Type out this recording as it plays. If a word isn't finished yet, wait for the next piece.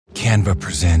Canva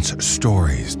presents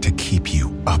stories to keep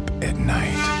you up at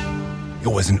night. It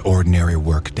was an ordinary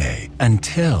workday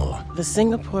until... The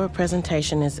Singapore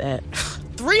presentation is at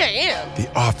 3 a.m.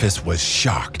 The office was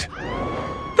shocked.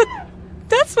 But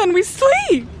that's when we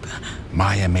sleep.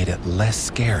 Maya made it less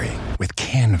scary with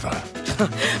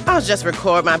Canva. I'll just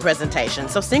record my presentation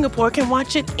so Singapore can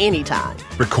watch it anytime.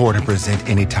 Record and present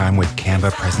anytime with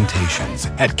Canva presentations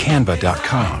at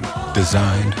canva.com.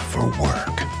 Designed for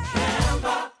work.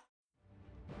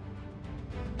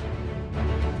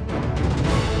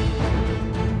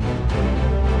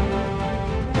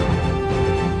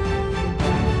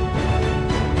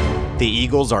 The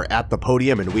Eagles are at the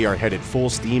podium, and we are headed full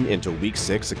steam into Week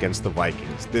 6 against the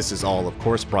Vikings. This is all, of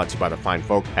course, brought to you by the fine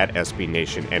folk at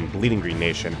SBNation and Bleeding Green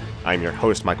Nation. I'm your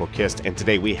host, Michael Kist, and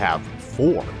today we have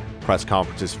 4 press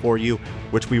conferences for you,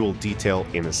 which we will detail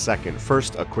in a second.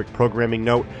 First, a quick programming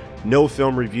note. No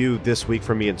film review this week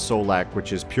for me in Solak,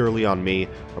 which is purely on me.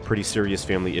 A pretty serious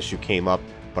family issue came up,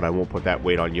 but I won't put that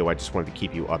weight on you. I just wanted to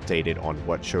keep you updated on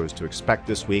what shows to expect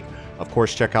this week. Of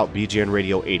course, check out BGN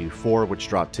Radio 84, which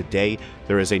dropped today.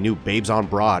 There is a new Babes on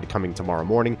Broad coming tomorrow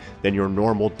morning, then your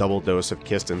normal double dose of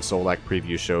Kist and Solak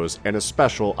preview shows, and a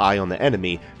special Eye on the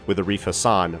Enemy with Arif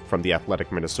Hassan from The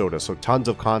Athletic Minnesota. So tons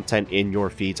of content in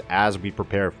your feeds as we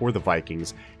prepare for the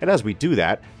Vikings. And as we do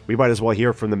that, we might as well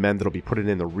hear from the men that'll be putting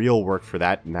in the real work for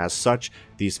that. And as such,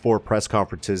 these 4 press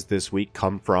conferences this week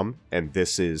come from, and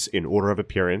this is in order of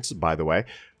appearance, by the way,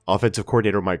 offensive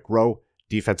coordinator Mike Groh,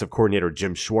 defensive coordinator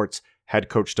Jim Schwartz, head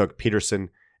coach Doug Pederson,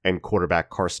 and quarterback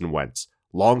Carson Wentz.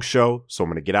 Long show, so I'm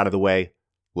going to get out of the way.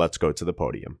 Let's go to the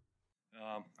podium.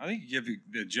 I think you give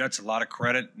the Jets a lot of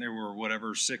credit. They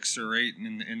were 6 or 8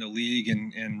 in the league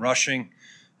in rushing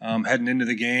heading into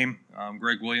the game.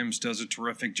 Greg Williams does a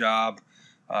terrific job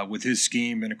with his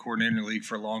scheme. Been a coordinator in the league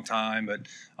for a long time. But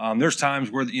there's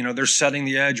times where they're setting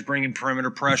the edge, bringing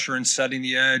perimeter pressure, and setting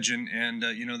the edge, and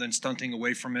then stunting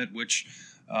away from it, which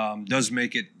does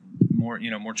make it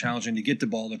more challenging to get the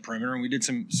ball to the perimeter. And we did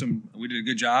we did a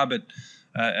good job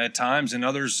at times, and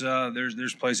others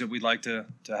there's plays that we'd like to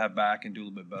have back and do a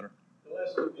little bit better. The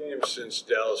last 2 games since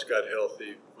Dallas got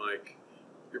healthy, Mike,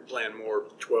 you're playing more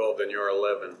 12 than you are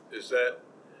 11. Is that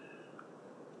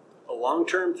a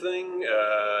long-term thing?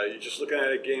 You're just looking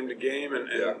at it game to game, and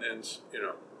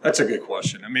That's a good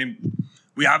question. I mean,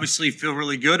 we obviously feel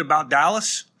really good about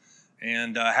Dallas.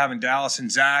 And having Dallas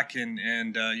and Zach and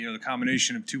the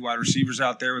combination of 2 wide receivers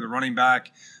out there with a running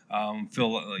back,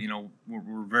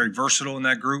 we're very versatile in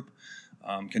that group.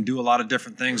 Can do a lot of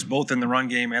different things, both in the run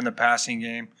game and the passing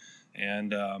game.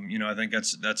 And I think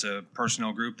that's a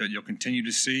personnel group that you'll continue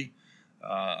to see,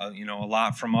 a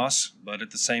lot from us. But at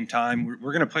the same time,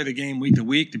 we're going to play the game week to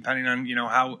week, depending on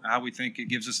how we think it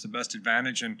gives us the best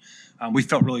advantage. And we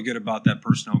felt really good about that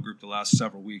personnel group the last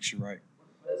several weeks. You're right.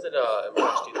 What has it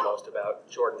impressed you the most about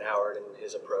Jordan Howard and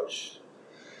his approach?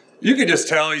 You can just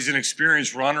tell he's an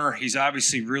experienced runner. He's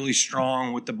obviously really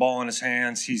strong with the ball in his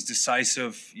hands. He's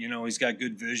decisive. He's got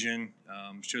good vision,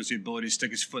 shows the ability to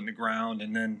stick his foot in the ground.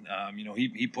 And then,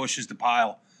 he pushes the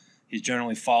pile. He's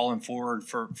generally falling forward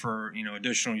for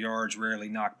additional yards, rarely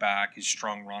knocked back. He's a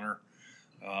strong runner.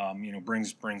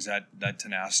 Brings that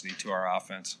tenacity to our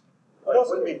offense. What else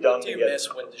would be done? What do you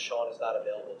miss when Deshaun is not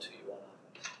available to you on offense?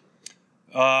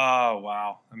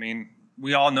 Wow. I mean,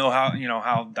 we all know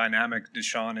how dynamic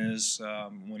Deshaun is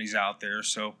when he's out there.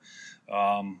 So,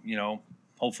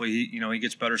 hopefully he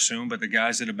gets better soon. But the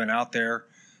guys that have been out there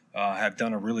have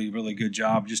done a really, really good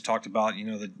job. We just talked about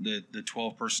the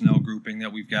 12 personnel grouping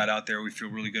that we've got out there. We feel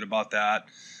really good about that.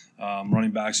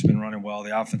 Running backs have been running well.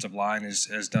 The offensive line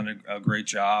has done a great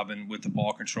job and with the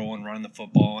ball control and running the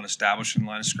football and establishing the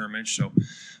line of scrimmage. So,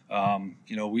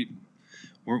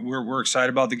 We're excited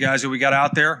about the guys that we got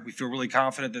out there. We feel really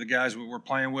confident that the guys we're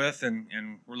playing with, and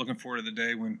we're looking forward to the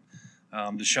day when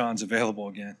Deshaun's available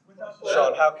again.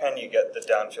 Sean, how can you get the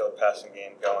downfield passing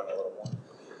game going a little more?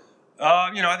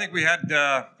 I think we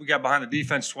got behind the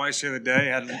defense twice the other day.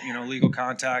 Had legal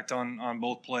contact on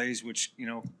both plays, which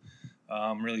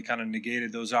really kind of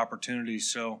negated those opportunities.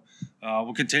 So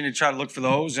we'll continue to try to look for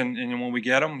those, and when we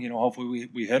get them, hopefully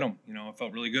we hit them. I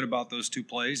felt really good about those 2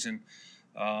 plays, and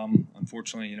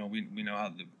unfortunately, we know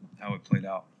how it played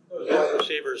out. Those wide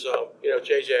receivers,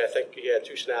 JJ, I think he had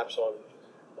 2 snaps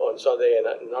on Sunday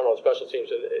and not on special teams.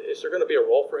 Is there going to be a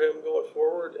role for him going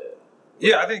forward?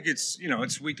 Yeah, I think it's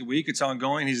week to week. It's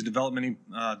ongoing. He's a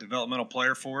developmental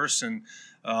player for us, and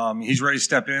he's ready to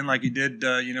step in like he did,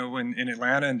 in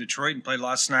Atlanta and Detroit, and played a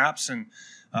lot of snaps. And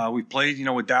we've played,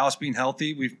 with Dallas being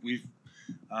healthy, we've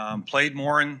played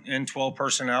more in 12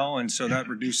 personnel, and so that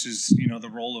reduces, the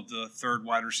role of the third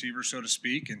wide receiver, so to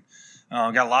speak. And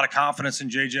got a lot of confidence in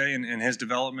JJ and his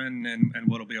development and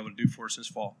what he'll be able to do for us this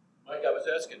fall. Mike, I was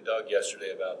asking Doug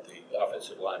yesterday about the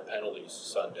offensive line penalties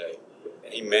Sunday,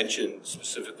 and he mentioned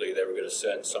specifically they were going to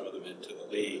send some of them into the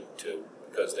league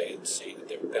because they didn't see that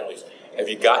they were penalties. Have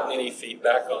you gotten any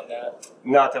feedback on that?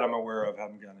 Not that I'm aware of.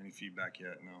 Haven't gotten any feedback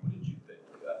yet, no. What did you think?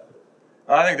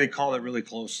 I think they called it really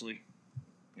closely.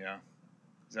 Yeah.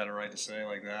 Is that all right to say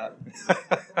like that?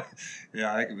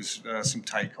 Yeah, I think it was some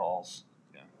tight calls.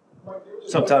 Yeah.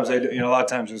 Sometimes a lot of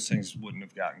times those things wouldn't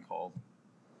have gotten called.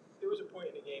 There was a point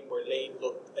in the game where Lane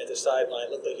looked at the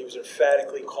sideline, looked like he was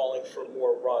emphatically calling for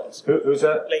more runs. Who's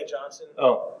that? Lane Johnson.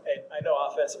 Oh. And I know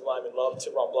offensive linemen love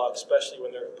to run block, especially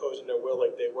when they're imposing their will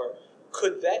like they were.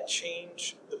 Could that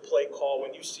change the play call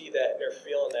when you see that and they're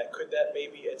feeling that? Could that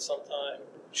maybe at some time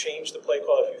change the play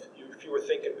call if you were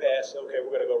thinking past, okay, we're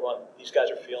going to go run. These guys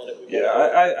are feeling it.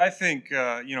 I think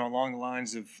along the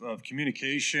lines of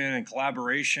communication and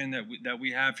collaboration that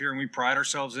we have here and we pride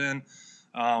ourselves in,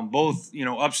 both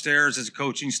upstairs as a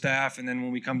coaching staff and then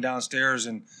when we come downstairs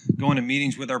and go into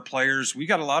meetings with our players, we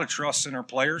got a lot of trust in our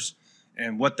players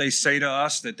and what they say to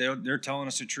us, that they're telling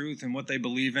us the truth and what they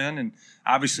believe in. And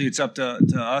obviously it's up to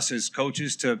us as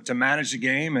coaches to manage the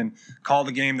game and call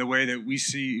the game the way that we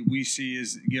see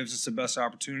gives us the best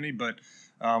opportunity. But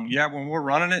when we're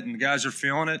running it and the guys are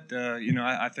feeling it,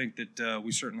 I think that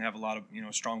we certainly have a lot of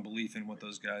strong belief in what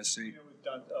those guys see. We've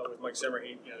done with Mike Zimmer,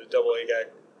 the double A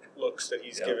guy looks that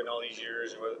he's given all these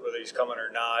years, whether he's coming or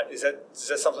not. Is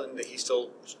that something that he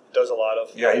still does a lot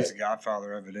of? Yeah, he's the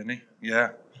godfather of it, isn't he? Yeah.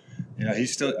 Yeah, I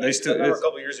remember a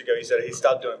couple of years ago he said he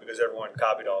stopped doing it because everyone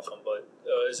copied off him. But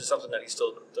is it something that he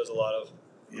still does a lot of?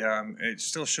 Yeah, it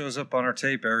still shows up on our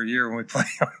tape every year when we play.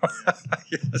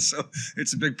 Yeah, so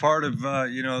it's a big part of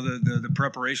the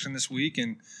preparation this week,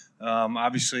 and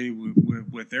obviously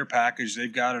with their package,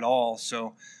 they've got it all.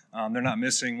 So they're not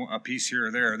missing a piece here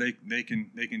or there. They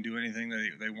can do anything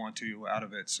they want to out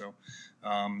of it. So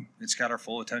it's got our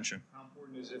full attention. How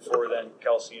important is it for then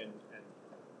Kelsey and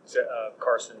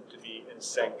Carson to be in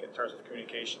sync in terms of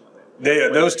communication?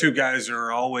 Those two guys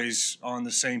are always on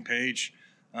the same page,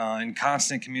 in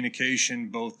constant communication,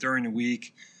 both during the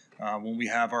week, when we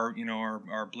have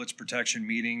our blitz protection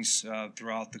meetings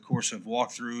throughout the course of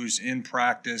walkthroughs, in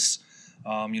practice,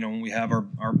 when we have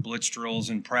our blitz drills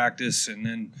in practice, and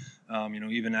then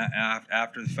even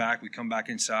after the fact, we come back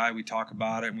inside, we talk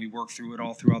about it, and we work through it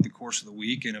all throughout the course of the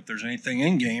week. And if there's anything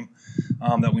in game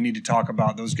that we need to talk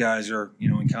about, those guys are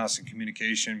in constant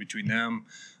communication between them,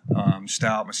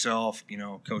 Stout, myself,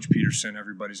 Coach Pederson,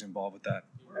 everybody's involved with that.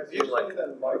 Have you seen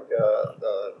them, Mike,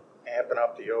 amping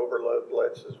up the overload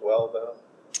blitz as well, though?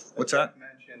 What's that?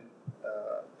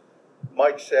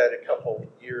 Mike said a couple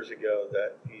years ago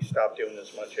that he stopped doing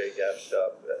as much A-gap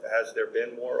stuff. Has there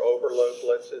been more overload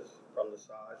blitzes from the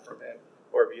side from him,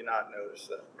 or have you not noticed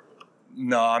that?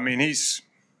 No, I mean he's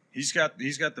got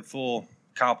the full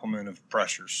complement of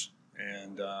pressures,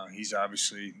 and he's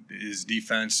obviously his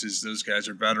defense is those guys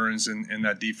are veterans in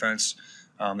that defense.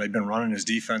 They've been running his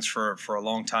defense for a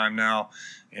long time now,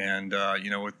 and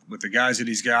with the guys that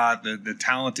he's got, the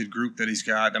talented group that he's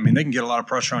got, I mean they can get a lot of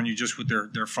pressure on you just with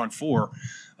their front four,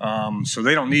 so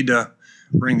they don't need to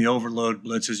bring the overload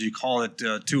blitz, as you call it,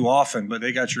 too often, but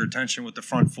they got your attention with the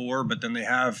front four. But then they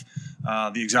have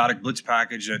the exotic blitz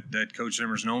package that Coach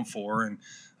Zimmer's known for, and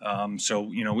so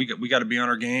we got to be on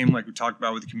our game, like we talked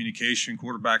about with the communication,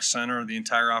 quarterback, center, the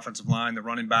entire offensive line, the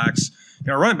running backs.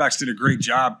 Our running backs did a great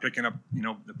job picking up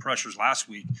the pressures last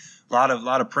week. A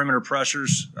lot of perimeter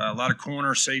pressures, a lot of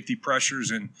corner safety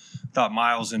pressures, and I thought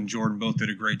Miles and Jordan both did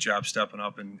a great job stepping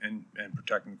up and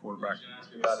protecting the quarterback.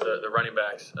 About the running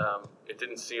backs, it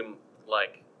didn't seem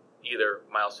like either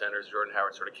Miles Sanders or Jordan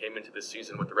Howard sort of came into this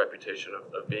season with the reputation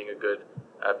of being a good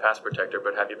pass protector,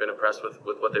 but have you been impressed with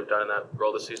what they've done in that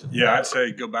role this season? Yeah, I'd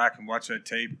say go back and watch that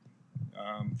tape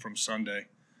from Sunday.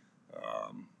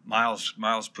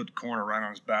 Miles put the corner right on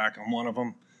his back on one of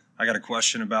them. I got a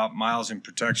question about Miles in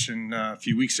protection a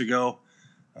few weeks ago.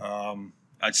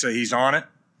 I'd say he's on it,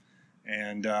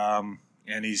 and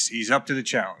he's up to the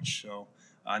challenge. So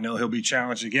I know he'll be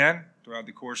challenged again throughout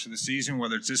the course of the season,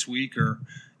 whether it's this week or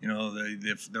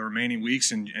the remaining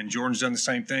weeks. And Jordan's done the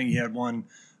same thing. He had one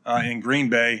in Green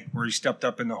Bay where he stepped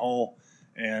up in the hole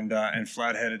and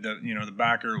flat-headed the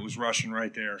backer. It was rushing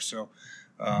right there. So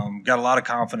got a lot of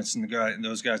confidence in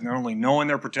those guys, not only knowing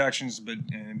their protections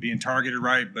and being targeted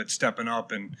right, but stepping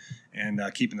up and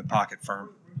keeping the pocket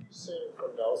firm. Seeing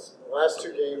from Nelson, the last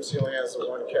two games he only has the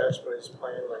one catch, but he's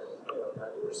playing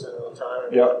 90% of the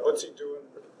time. Yeah. What's he doing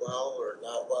well or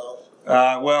not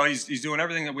well? Well, he's doing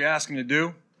everything that we ask him to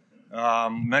do.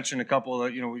 Mentioned a couple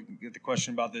of, we get the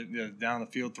question about the down the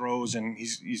field throws, and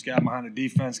he's got behind the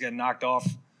defense, got knocked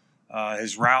off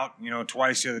his route,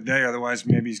 twice the other day. Otherwise,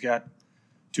 maybe he's got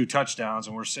 2 touchdowns,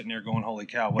 and we're sitting there going, "Holy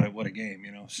cow, what a game!"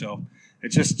 So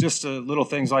it's just little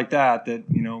things like that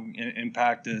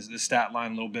impact the stat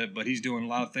line a little bit. But he's doing a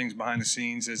lot of things behind the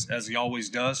scenes as he always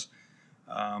does.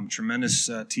 Tremendous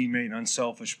teammate, and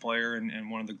unselfish player, and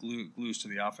one of the glues to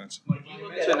the offense. When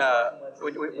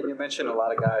you mentioned a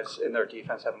lot of guys in their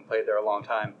defense haven't played there a long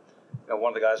time. One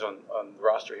of the guys on the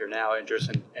roster here now,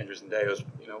 Anderson Day,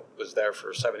 was there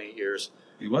for 7-8 years.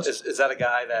 He was. Is that a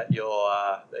guy that you'll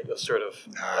sort of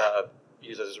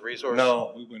use as a resource?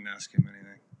 No, we wouldn't ask him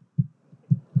anything.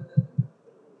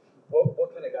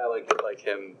 What can a guy like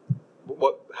him?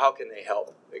 How can they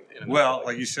help? Well,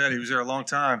 like you said, he was there a long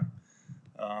time.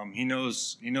 He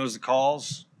knows the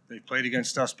calls. They've played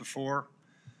against us before.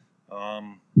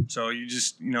 So you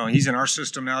just, he's in our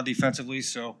system now defensively,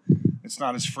 so it's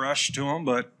not as fresh to him,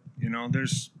 but,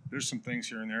 there's some things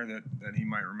here and there that he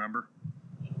might remember.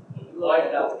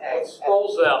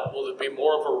 Sproles out, will it be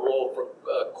more of a role for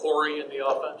Corey in the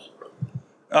offense?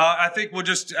 I think we'll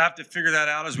just have to figure that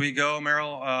out as we go,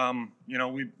 Merrill.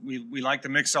 We like to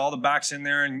mix all the backs in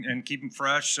there and keep them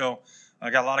fresh, so I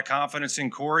got a lot of confidence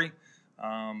in Corey.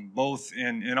 Both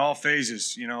in all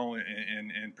phases,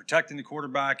 in protecting the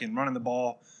quarterback and running the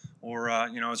ball, or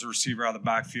as a receiver out of the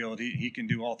backfield, he can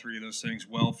do all 3 of those things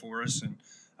well for us, and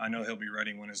I know he'll be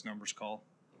ready when his number's called.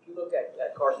 If you look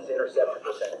at Carson's interception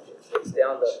percentage, it's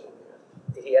down to.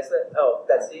 Did he ask that? Oh,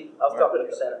 I was talking to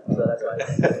percent, so that's why.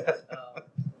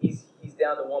 He's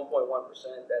down to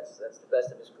 1.1%. That's the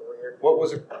best of his career. What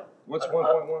was it? What's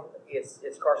 1.1?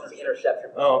 It's Carson's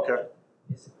interception percentage. Oh, okay.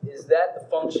 Is that the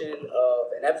function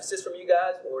of an emphasis from you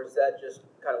guys, or is that just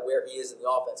kind of where he is in the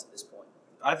offense at this point?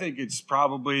 I think it's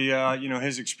probably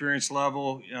his experience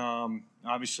level,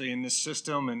 obviously in this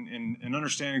system, and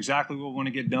understanding exactly what we want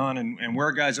to get done, and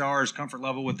where guys are, his comfort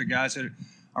level with the guys that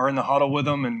are in the huddle with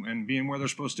them, and being where they're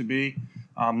supposed to be,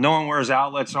 knowing where his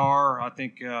outlets are. I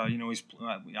think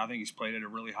he's played at a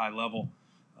really high level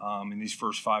in these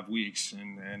first 5 weeks,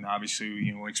 and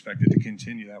obviously we expect it to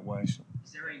continue that way. So.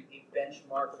 Is there a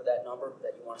benchmark for that number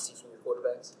that you want to see from your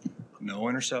quarterbacks? No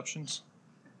interceptions.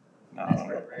 No.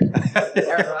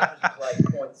 Aaron Rodgers was like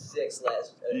 0.6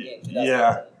 last game.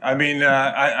 Yeah,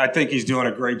 I think he's doing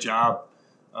a great job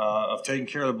of taking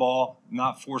care of the ball,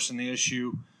 not forcing the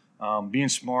issue, being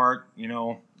smart.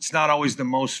 It's not always the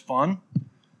most fun.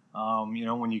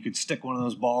 When you could stick one of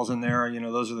those balls in there,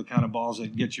 those are the kind of balls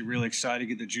that get you really excited,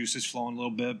 get the juices flowing a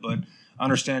little bit. But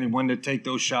understanding when to take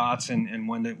those shots and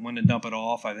when to dump it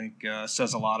off, I think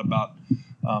says a lot about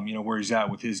where he's at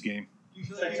with his game. You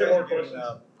feel like you're getting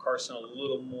Carson a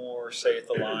little more, say, at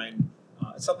the line.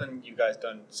 It's something you guys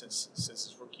done since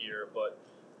his rookie year, but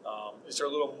is there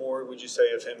a little more, would you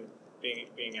say, of him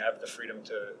being have the freedom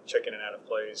to check in and out of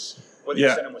plays, whether you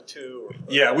send him with 2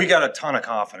 or we got a ton of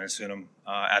confidence in him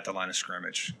at the line of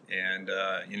scrimmage, and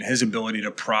his ability to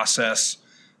process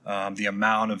the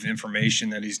amount of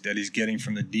information that he's getting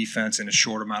from the defense in a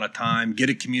short amount of time, get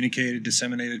it communicated,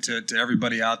 disseminated to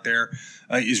everybody out there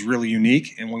is really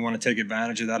unique, and we want to take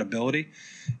advantage of that ability.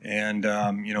 And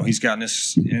he's gotten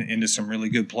us into some really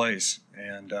good plays,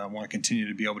 and want to continue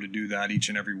to be able to do that each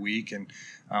and every week. And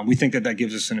we think that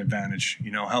gives us an advantage.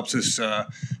 Helps us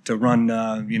to run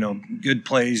good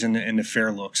plays and the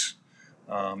fair looks,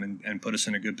 and put us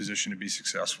in a good position to be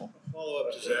successful. Follow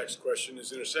up to Zach's question: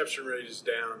 his interception rate is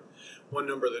down. One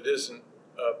number that isn't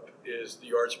up is the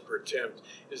yards per attempt.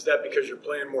 Is that because you're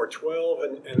playing more 12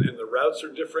 and the routes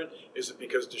are different? Is it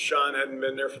because Deshaun hadn't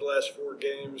been there for the last 4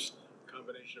 games?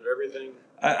 Combination of everything?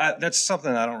 That's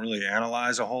something I don't really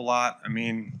analyze a whole lot.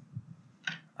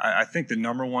 I think the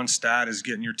number one stat is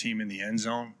getting your team in the end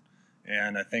zone,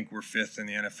 and I think we're 5th in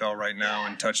the NFL right now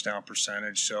in touchdown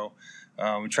percentage. So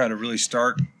we try to really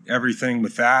start everything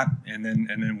with that, and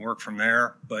then work from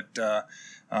there. But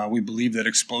we believe that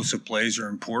explosive plays are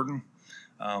important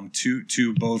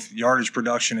to both yardage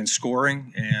production and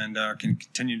scoring, and can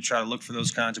continue to try to look for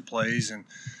those kinds of plays. And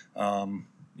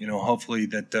hopefully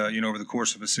that over the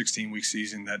course of a 16-week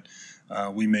season that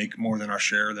we make more than our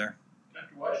share there.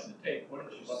 After watching the tape, what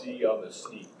did you see on the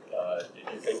sneak?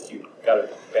 Did you think you got a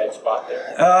bad spot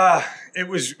there? It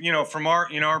was, from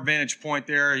our vantage point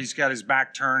there, he's got his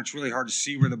back turned. It's really hard to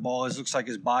see where the ball is. Looks like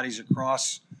his body's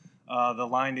across the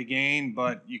line to gain,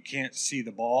 but you can't see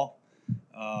the ball.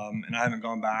 And I haven't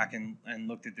gone back and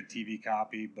looked at the TV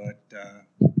copy, but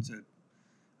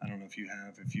I don't know if you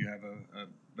have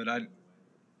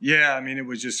it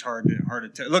was just hard to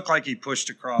tell. It looked like he pushed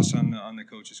across on the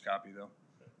coach's copy, though.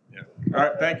 Yeah. All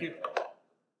right, thank you.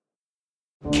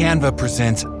 Canva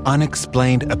presents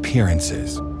Unexplained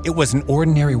Appearances. It was an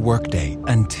ordinary workday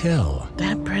until...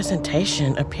 That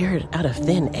presentation appeared out of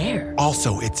thin air.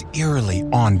 Also, it's eerily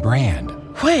on brand.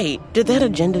 Wait, did that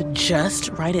agenda just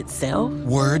write itself?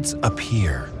 Words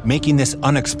appear, making this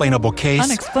unexplainable case...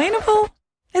 Unexplainable?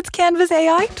 It's Canva's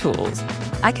AI tools.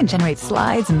 I can generate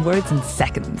slides and words in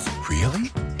seconds. Really?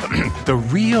 The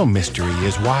real mystery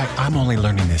is why I'm only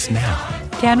learning this now.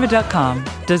 Canva.com,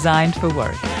 designed for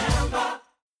work.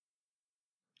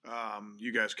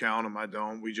 You guys count them, I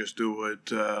don't. We just do what,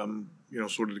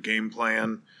 sort of the game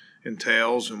plan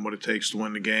entails and what it takes to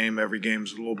win the game. Every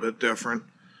game's a little bit different.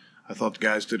 I thought the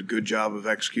guys did a good job of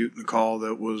executing the call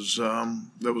that was made.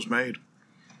 What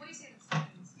do you see out of the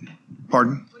Vikings?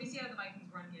 Pardon? What do you see out of the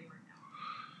Vikings run game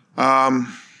right now?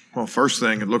 Well, first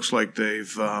thing, it looks like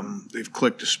they've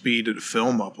clicked the speed of the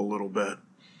film up a little bit.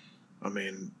 I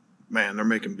mean, man, they're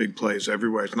making big plays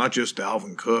everywhere. It's not just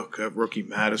Dalvin Cook. Rookie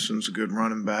Madison's a good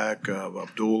running back.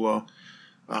 Abdullah.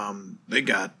 They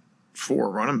got 4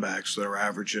 running backs that are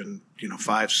averaging,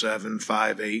 5'7",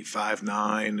 5'8",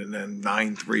 5'9", and then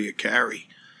 9.3 a carry.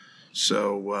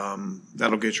 So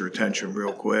that'll get your attention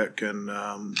real quick. And,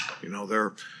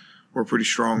 we're a pretty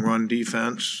strong run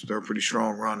defense. They're a pretty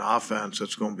strong run offense.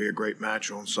 That's going to be a great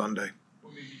match on Sunday.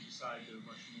 What made you decide to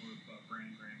much more of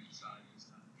Brandon Graham's side this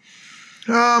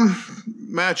time?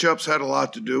 Matchups had a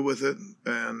lot to do with it,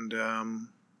 and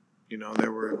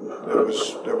there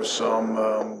was some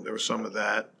of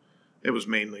that. It was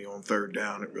mainly on third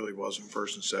down. It really wasn't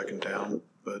first and second down,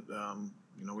 but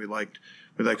we liked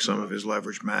some of his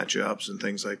leverage matchups and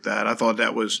things like that. I thought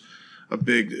that was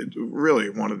really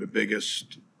one of the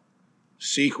biggest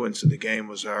sequence of the game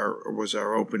was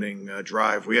our opening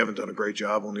drive. We haven't done a great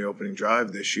job on the opening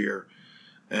drive this year,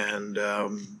 and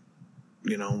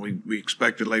we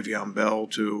expected Le'Veon Bell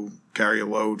to carry a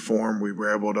load for him. We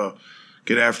were able to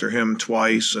get after him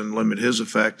twice and limit his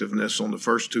effectiveness on the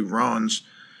first 2 runs,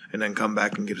 and then come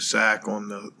back and get a sack on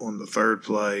the third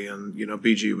play. And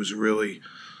BG was really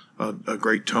a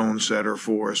great tone setter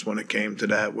for us when it came to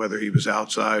that, whether he was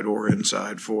outside or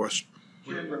inside for us.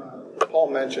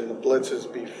 Paul mentioned the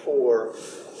blitzes before.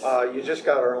 You just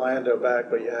got Orlando back,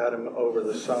 but you had him over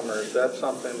the summer. Is that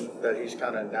something that he's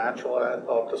kind of natural at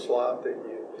off the slot that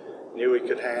you knew he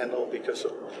could handle because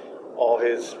of all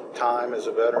his time as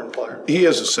a veteran player? He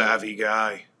is a savvy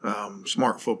guy,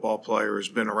 smart football player, has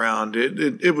been around.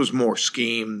 It was more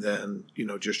scheme than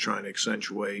just trying to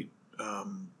accentuate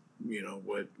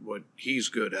what he's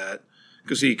good at,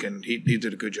 because he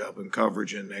did a good job in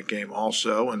coverage in that game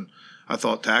also, and I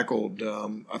thought tackled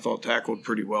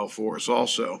pretty well for us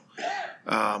also.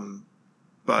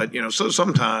 But so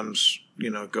sometimes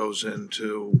it goes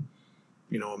into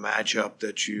a matchup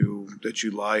that you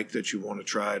like, that you want to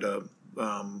try to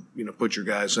put your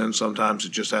guys in. Sometimes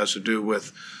it just has to do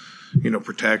with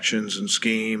protections and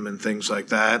scheme and things like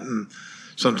that, and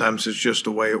sometimes it's just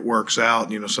the way it works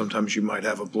out. Sometimes you might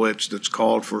have a blitz that's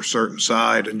called for a certain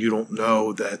side, and you don't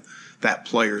know that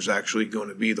player's actually going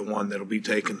to be the one that'll be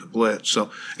taking the blitz. So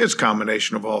it's a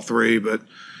combination of all 3, but,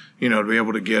 to be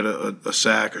able to get a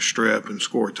sack, a strip, and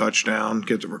score a touchdown,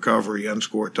 get the recovery and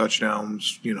score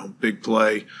touchdowns, big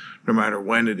play, no matter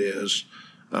when it is.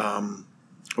 I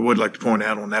would like to point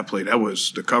out on that play,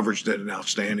 the coverage did an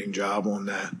outstanding job on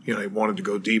that. He wanted to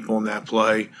go deep on that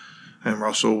play, and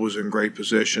Russell was in great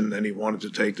position. Then he wanted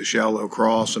to take the shallow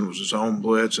cross, and it was his own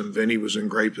blitz, and Vinny was in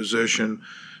great position.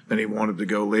 Then he wanted to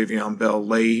go Le'Veon Bell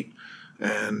late,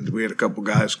 and we had a couple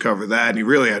guys cover that. And he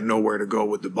really had nowhere to go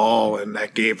with the ball, and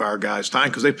that gave our guys time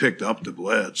because they picked up the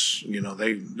blitz.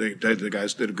 The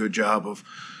guys did a good job of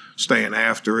staying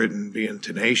after it and being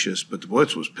tenacious, but the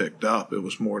blitz was picked up. It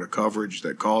was more the coverage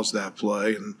that caused that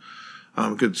play, and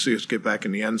good to see us get back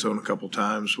in the end zone a couple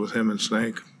times with him and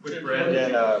Snake. With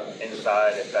Brandon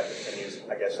inside, if that continues,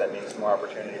 I guess that means more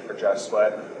opportunity for Josh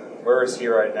Sweat. Where is he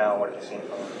right now, and what have you seen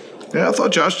from him? Yeah, I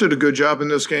thought Josh did a good job in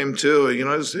this game, too.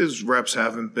 His reps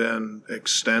haven't been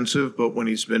extensive, but when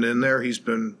he's been in there, he's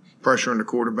been pressuring the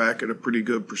quarterback at a pretty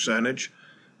good percentage.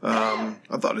 I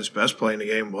thought his best play in the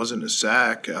game wasn't a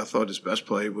sack. I thought his best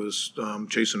play was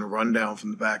chasing a rundown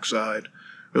from the backside.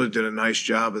 Really did a nice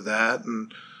job of that,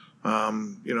 and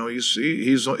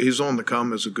he's on the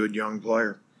come as a good young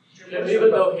player. And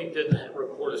even though he didn't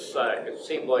record a sack, it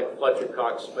seemed like Fletcher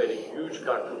Cox made a huge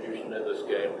contribution in this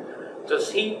game.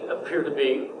 Does he appear to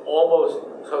be almost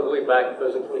totally back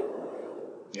physically?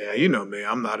 Yeah, you know me.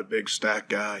 I'm not a big stat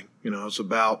guy. It's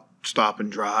about stopping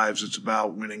drives. It's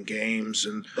about winning games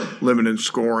and limiting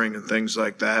scoring and things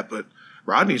like that. But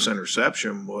Rodney's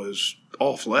interception was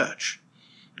all Fletch.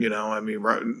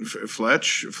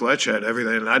 Fletch had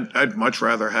everything. And I'd much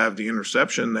rather have the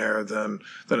interception there than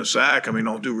a sack. I mean,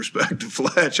 all due respect to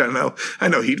Fletch, I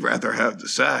know he'd rather have the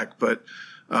sack. But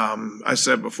I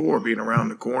said before, being around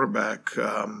the quarterback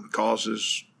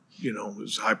causes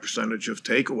this high percentage of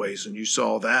takeaways, and you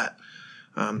saw that.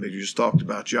 You just talked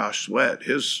about Josh Sweat.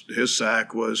 His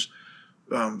sack was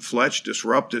Fletch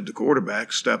disrupted the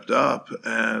quarterback, stepped up,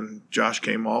 and Josh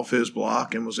came off his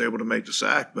block and was able to make the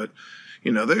sack. But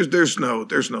there's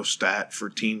no stat for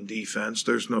team defense.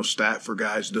 There's no stat for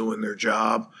guys doing their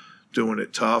job, doing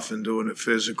it tough and doing it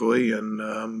physically. And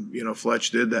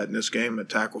Fletch did that in this game, a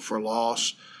tackle for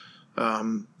loss. I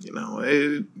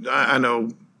know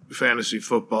fantasy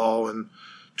football and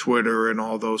Twitter and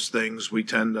all those things, we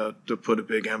tend to put a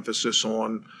big emphasis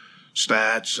on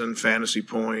stats and fantasy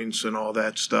points and all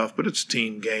that stuff, but it's a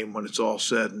team game when it's all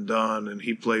said and done, and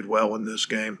he played well in this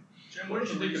game. Jim, what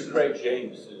did you think of Greg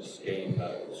James' game,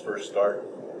 his first start?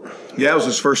 Yeah, it was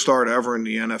his first start ever in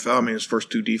the NFL. I mean, his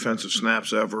first 2 defensive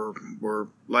snaps ever were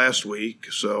last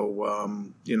week.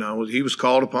 So, he was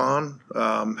called upon,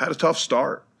 had a tough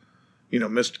start.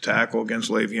 Missed a tackle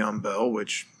against Le'Veon Bell,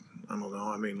 which I don't know.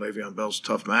 I mean, Le'Veon Bell's a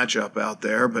tough matchup out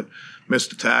there, but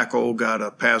missed a tackle, got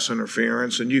a pass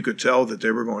interference, and you could tell that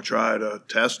they were going to try to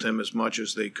test him as much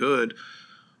as they could.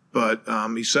 But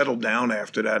he settled down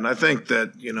after that. And I think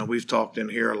that, we've talked in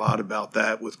here a lot about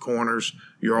that with corners.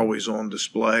 You're always on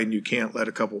display, and you can't let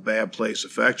a couple bad plays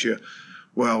affect you.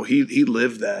 Well, he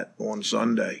lived that on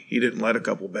Sunday. He didn't let a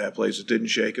couple bad plays. It didn't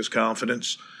shake his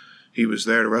confidence. He was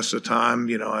there the rest of the time.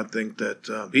 I think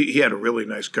that he had a really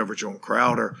nice coverage on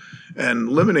Crowder. And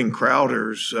limiting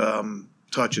Crowder's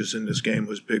touches in this game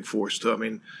was big for us, too. I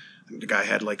mean, the guy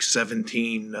had like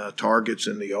 17 targets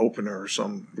in the opener or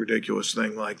some ridiculous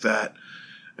thing like that.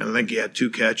 And I think he had 2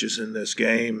 catches in this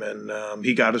game. And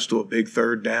he got us to a big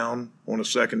third down on a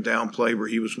second down play where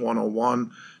he was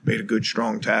one-on-one, made a good,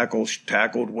 strong tackle,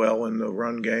 tackled well in the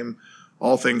run game.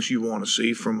 All things you want to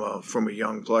see from a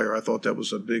young player. I thought that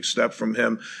was a big step from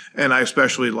him. And I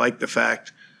especially like the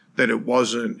fact that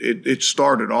it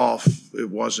started off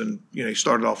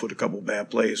with a couple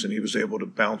bad plays, and he was able to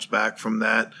bounce back from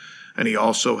that. And he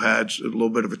also had a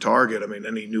little bit of a target. I mean,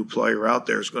 any new player out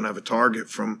there is going to have a target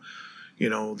from,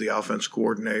 the offense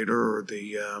coordinator or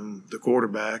the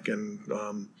quarterback.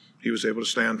 And he was able to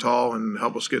stand tall and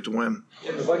help us get the win.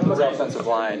 Yeah, the Vikings offensive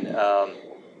line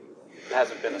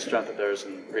hasn't been a strength of theirs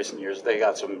in recent years. They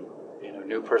got some,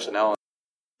 new personnel.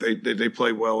 They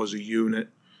play well as a unit.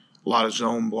 A lot of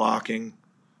zone blocking,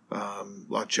 a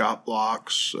lot of chop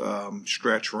blocks,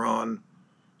 stretch run.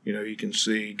 You can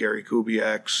see Gary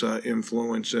Kubiak's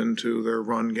influence into their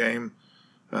run game.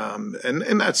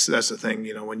 And that's the thing,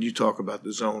 when you talk about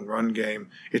the zone run game,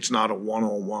 it's not a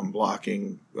one-on-one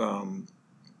blocking,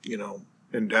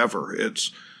 endeavor.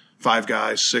 It's 5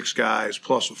 guys, 6 guys,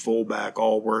 plus a fullback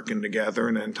all working together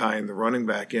and then tying the running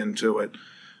back into it.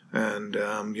 And,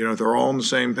 they're all on the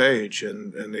same page,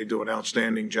 and they do an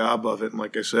outstanding job of it. And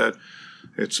like I said,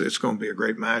 it's going to be a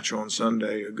great match on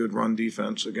Sunday, a good run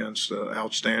defense against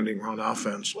outstanding run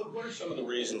offense. What are some of the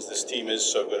reasons this team is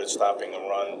so good at stopping the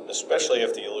run, especially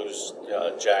after you lose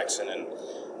Jackson and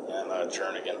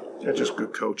Jernigan? Yeah, just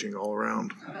good coaching all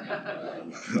around.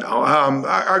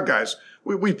 Our guys,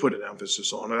 we put an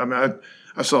emphasis on it. I mean,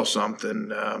 I saw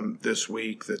something this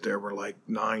week that there were like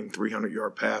 9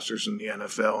 300-yard passers in the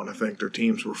NFL, and I think their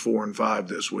teams were 4 and 5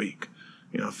 this week.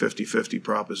 50-50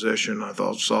 proposition. I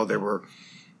saw there were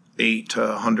 8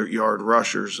 100-yard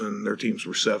rushers, and their teams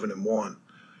were 7 and 1.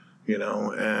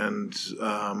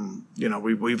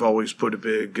 We've always put a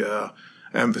big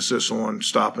emphasis on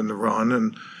stopping the run,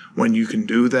 and when you can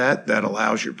do that, that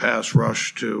allows your pass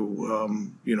rush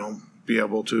to be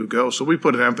able to go. So we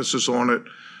put an emphasis on it.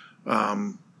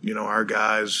 Our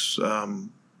guys, are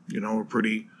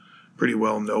pretty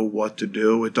well know what to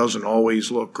do. It doesn't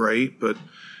always look great, but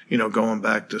going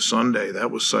back to Sunday,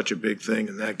 that was such a big thing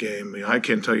in that game. I mean, I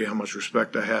can't tell you how much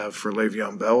respect I have for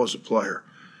Le'Veon Bell as a player,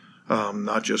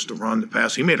 not just to run, the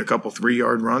pass. He made a couple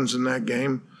 3-yard runs in that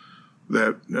game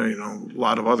that, a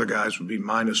lot of other guys would be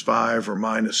 -5 or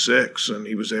 -6, and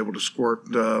he was able to squirt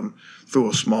through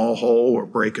a small hole or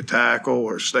break a tackle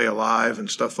or stay alive and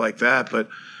stuff like that. But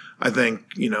I think,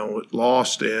 it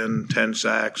lost in 10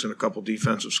 sacks and a couple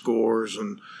defensive scores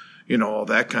and, all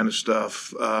that kind of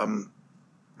stuff.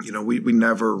 We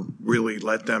never really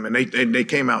let them, and they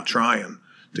came out trying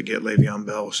to get Le'Veon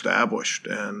Bell established,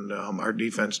 and our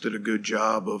defense did a good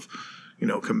job of,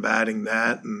 combating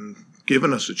that and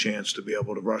giving us a chance to be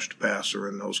able to rush the passer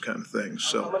and those kind of things.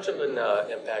 So, how much of an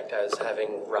impact has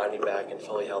having Rodney back and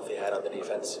fully healthy had on the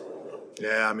defense?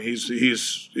 Yeah, I mean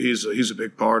he's a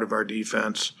big part of our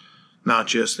defense, not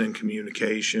just in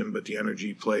communication, but the energy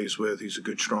he plays with. He's a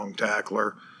good, strong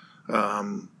tackler.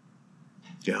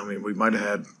 Yeah, I mean we might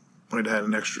have had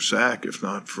an extra sack if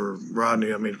not for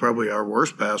Rodney. I mean probably our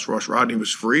worst pass rush. Rodney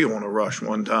was free on a rush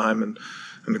one time and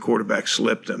the quarterback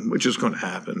slipped him, which is going to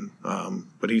happen.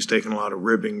 But he's taking a lot of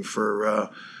ribbing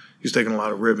for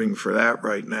that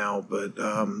right now. But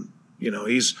you know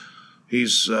he's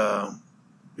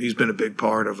been a big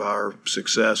part of our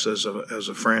success as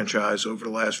a franchise over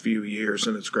the last few years,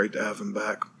 and it's great to have him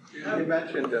back. You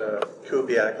mentioned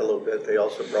Kubiak a little bit. They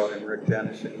also brought in Rick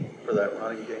Dennison for that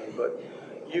running game. But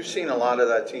you've seen a lot of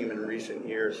that team in recent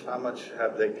years. How much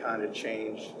have they kind of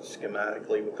changed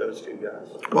schematically with those two guys?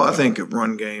 Well, I think at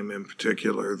run game in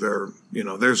particular,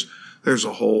 there's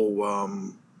a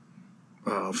whole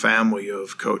family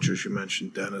of coaches. You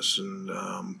mentioned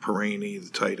Dennison, Perini, the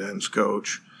tight ends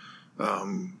coach.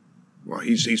 Well,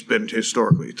 he's been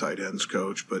historically a tight ends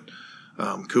coach, but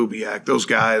Kubiak, those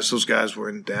guys were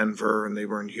in Denver and they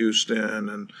were in Houston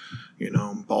and,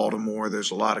 Baltimore. There's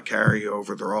a lot of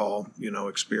carryover. They're all,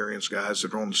 experienced guys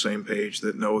that are on the same page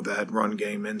that know that run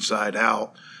game inside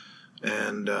out.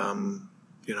 And,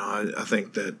 I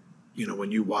think that,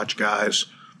 when you watch guys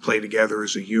play together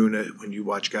as a unit, when you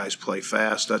watch guys play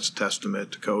fast, that's a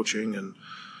testament to coaching. And,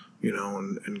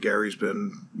 and Gary's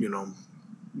been,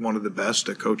 one of the best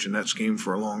at coaching that scheme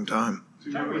for a long time.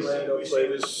 Did Orlando play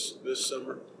this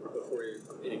summer before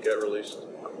he got released?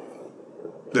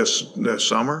 This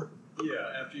summer?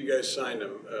 Yeah, after you guys signed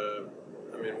him.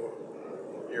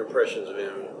 Your impressions of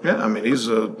him? Yeah, I mean,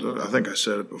 I think I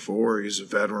said it before, he's a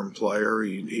veteran player.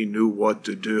 He knew what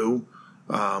to do.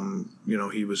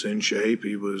 He was in shape.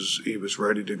 He was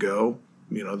ready to go.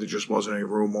 There just wasn't any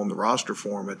room on the roster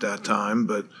for him at that time,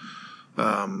 but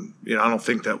I don't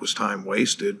think that was time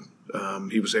wasted.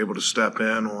 He was able to step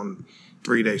in on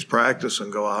 3 days practice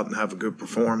and go out and have a good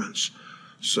performance.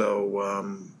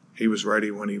 So he was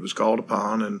ready when he was called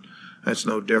upon, and that's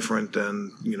no different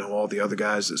than, all the other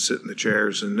guys that sit in the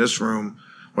chairs in this room,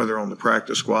 whether on the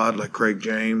practice squad like Craig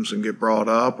James and get brought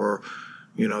up or,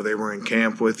 they were in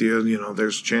camp with you.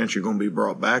 There's a chance you're going to be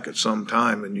brought back at some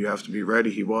time, and you have to be ready.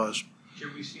 He was.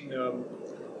 Jim, we've seen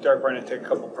Derek Brennan take a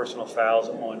couple personal fouls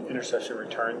on interception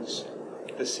returns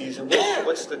this season.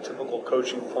 What's the typical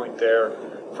coaching point there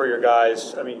for your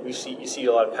guys? I mean, you see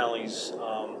a lot of penalties,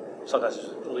 sometimes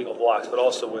illegal blocks, but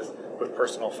also with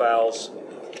personal fouls.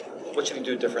 What should he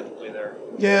do differently there?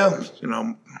 Yeah,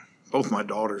 both my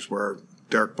daughters wear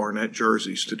Derek Barnett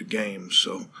jerseys to the games,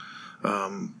 so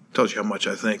tells you how much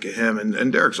I think of him.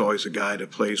 And Derek's always a guy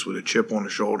that plays with a chip on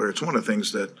his shoulder. It's one of the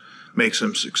things that makes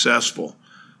him successful.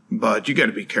 But you got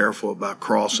to be careful about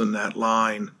crossing that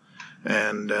line.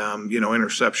 And,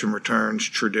 interception returns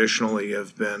traditionally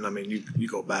have been, you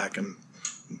go back and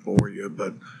bore you,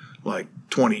 but like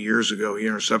 20 years ago, the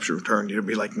interception return, you'd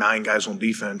be like 9 guys on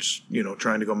defense,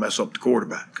 trying to go mess up the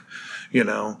quarterback,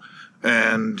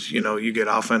 And, you get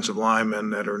offensive linemen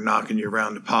that are knocking you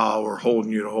around the pile or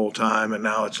holding you the whole time. And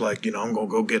now it's like, I'm going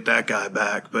to go get that guy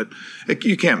back. But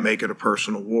you can't make it a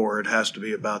personal war. It has to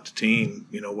be about the team,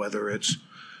 whether it's,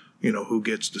 who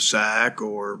gets the sack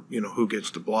or, who gets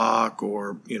the block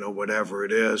or, whatever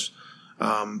it is.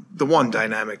 The one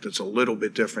dynamic that's a little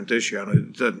bit different this year, and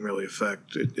it doesn't really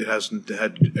affect, it hasn't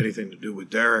had anything to do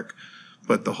with Derek,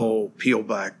 but the whole peel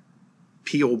back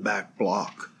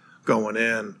block going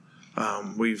in,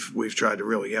 we've tried to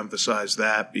really emphasize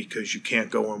that because you can't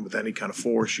go in with any kind of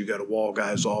force. You got to wall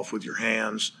guys off with your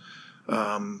hands.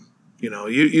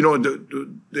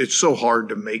 It's so hard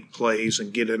to make plays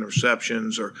and get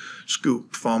interceptions or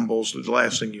scoop fumbles. The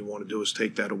last thing you want to do is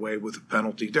take that away with a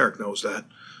penalty. Derek knows that.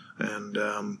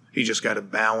 And he just got to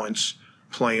balance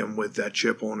playing with that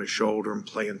chip on his shoulder and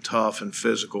playing tough and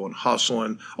physical and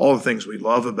hustling, all the things we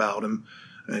love about him,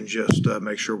 and just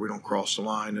make sure we don't cross the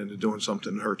line into doing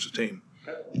something that hurts the team.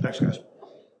 Thanks, guys.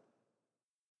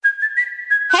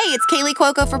 Hey, it's Kaylee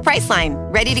Cuoco for Priceline.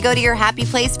 Ready to go to your happy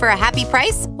place for a happy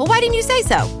price? Well, why didn't you say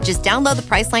so? Just download the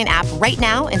Priceline app right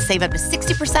now and save up to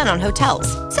 60% on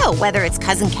hotels. So whether it's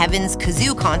Cousin Kevin's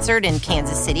Kazoo Concert in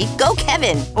Kansas City, go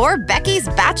Kevin, or Becky's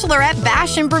Bachelorette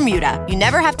Bash in Bermuda, you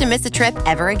never have to miss a trip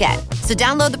ever again. So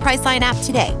download the Priceline app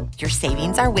today. Your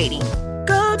savings are waiting.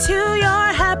 Go to your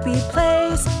happy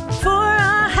place for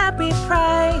a happy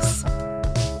price.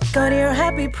 Go to your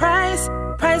happy price,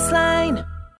 Priceline.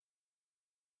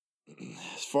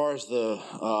 As far as the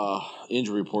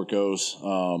injury report goes,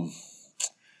 on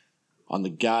the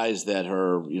guys that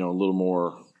are, a little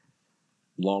more,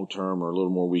 long term or a little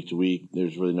more week to week,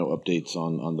 there's really no updates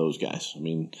on those guys. I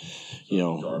mean,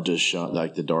 Deshaun,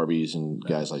 like the Darbys and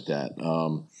guys like that.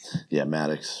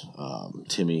 Maddox,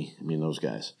 Timmy. I mean, those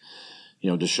guys.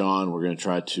 Deshaun, we're going to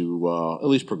try to at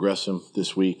least progress him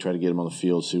this week, try to get him on the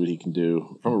field, see what he can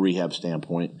do from a rehab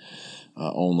standpoint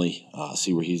only,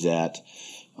 see where he's at,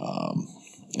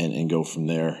 and go from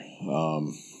there.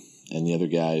 And the other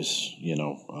guys,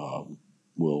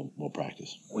 we'll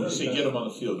practice. When you say get him on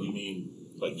the field, you mean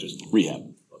like just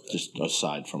rehab, just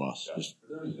aside from us. Are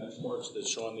there any benchmarks that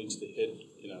Sean needs to hit,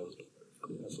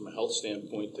 from a health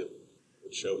standpoint that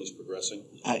would show he's progressing?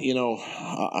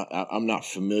 I'm not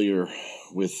familiar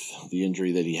with the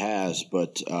injury that he has,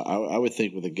 but I would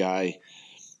think with a guy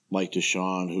like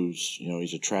Deshaun, who's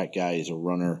he's a track guy, he's a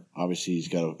runner. Obviously, he's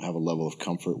got to have a level of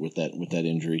comfort with that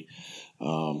injury.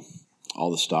 All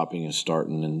the stopping and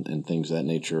starting and things of that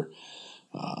nature.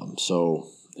 So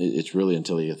it's really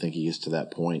until I think he gets to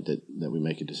that point that we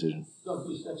make a decision. Doug,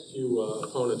 these next few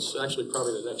opponents, actually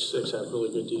probably the next 6, have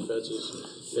really good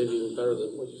defenses, maybe even better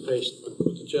than what you faced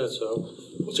with the Jets. So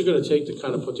what's it going to take to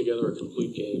kind of put together a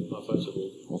complete game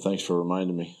offensively? Well, thanks for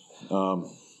reminding me.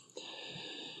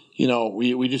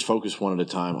 We just focus one at a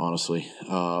time, honestly.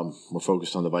 We're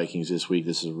focused on the Vikings this week.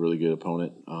 This is a really good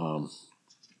opponent.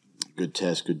 Good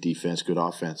test, good defense, good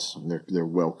offense. They're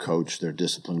well coached. They're a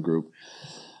disciplined group.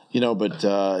 But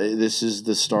this is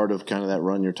the start of kind of that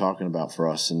run you're talking about for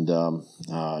us. And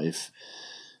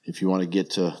if you want to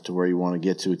get to where you want to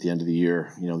get to at the end of the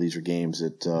year, these are games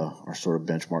that are sort of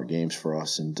benchmark games for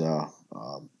us. And,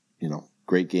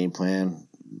 great game plan,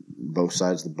 both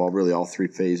sides of the ball, really all 3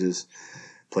 phases.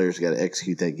 Players got to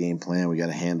execute that game plan. We got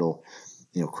to handle,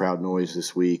 crowd noise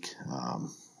this week,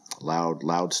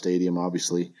 loud stadium,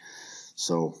 obviously.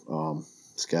 So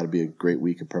it's got to be a great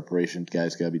week of preparation.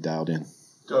 Guys got to be dialed in.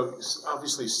 Doug,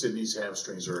 obviously Sidney's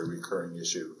hamstrings are a recurring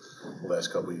issue the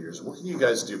last couple of years. What can you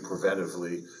guys do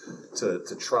preventively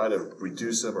to try to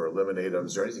reduce them or eliminate them?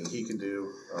 Is there anything he can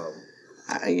do?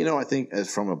 I think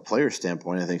as from a player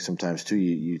standpoint, I think sometimes too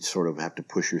you sort of have to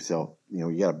push yourself.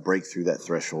 You got to break through that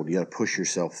threshold. You got to push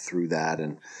yourself through that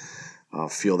and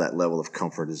feel that level of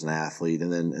comfort as an athlete.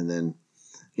 And then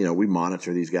we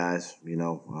monitor these guys,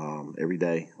 every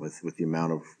day with the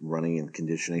amount of running and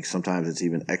conditioning. Sometimes it's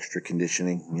even extra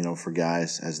conditioning, for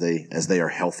guys as they are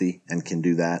healthy and can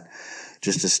do that,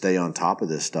 just to stay on top of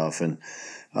this stuff. And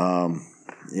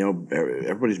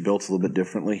everybody's built a little bit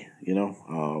differently.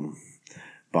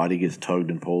 Body gets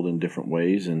tugged and pulled in different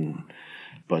ways,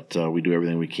 but we do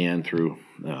everything we can through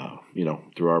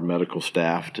our medical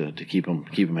staff to keep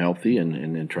them healthy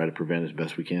and try to prevent as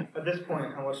best we can. At this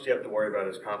point, how much do you have to worry about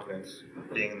his confidence,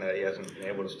 being that he hasn't been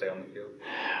able to stay on the field?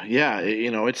 Yeah,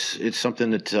 it's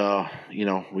something that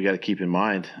we got to keep in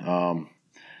mind.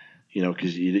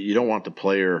 Because you don't want the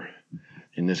player,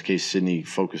 in this case Sidney,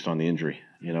 focused on the injury.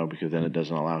 Because then it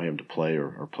doesn't allow him to play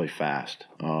or play fast.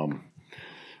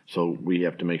 So we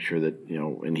have to make sure that,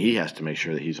 and he has to make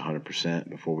sure that he's 100%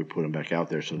 before we put him back out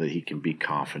there so that he can be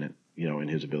confident, in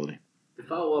his ability. To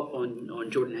follow up on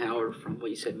Jordan Howard from what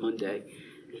you said Monday,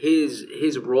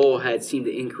 his role had seemed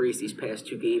to increase these past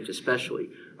 2 games especially.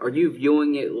 Are you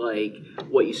viewing it like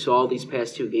what you saw these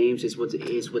past 2 games is what's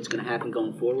going to happen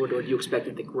going forward, or do you expect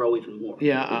it to grow even more?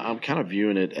 Yeah, I'm kind of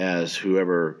viewing it as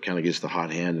whoever kind of gets the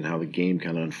hot hand and how the game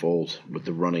kind of unfolds with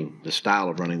the style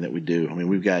of running that we do. I mean,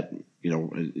 we've got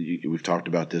we've talked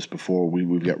about this before.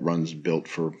 We've got runs built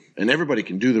for, and everybody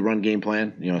can do the run game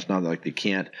plan. It's not like they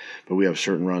can't, but we have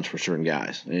certain runs for certain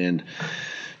guys. And,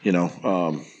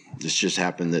 it's just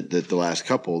happened that the last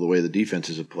couple, the way the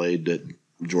defenses have played, that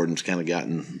Jordan's kind of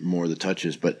gotten more of the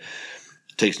touches. But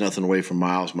it takes nothing away from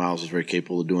Miles. Miles is very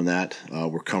capable of doing that.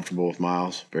 We're comfortable with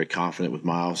Miles, very confident with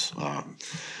Miles.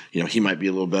 He might be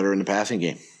a little better in the passing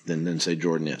game than say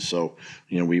Jordan is. So,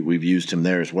 we've used him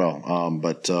there as well.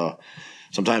 But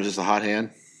sometimes it's a hot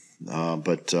hand.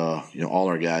 But all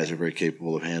our guys are very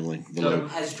capable of handling the load.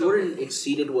 Has Jordan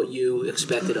exceeded what you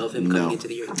expected of him coming into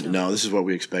the year? No, this is what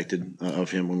we expected of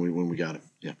him when we got him.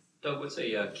 Yeah. Doug, what's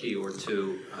a key or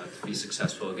two to be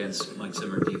successful against Mike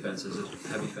Zimmer defenses?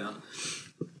 Have you found?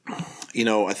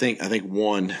 I think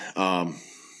one.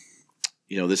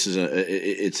 This is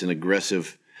it's an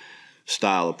aggressive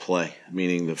style of play,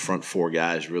 meaning the front 4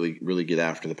 guys really get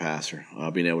after the passer,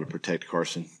 being able to protect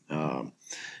Carson.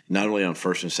 Not only on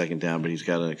first and second down, but he's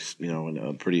got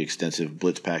a pretty extensive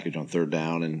blitz package on third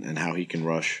down and how he can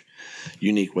rush,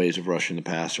 unique ways of rushing the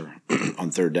passer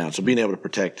on third down. So being able to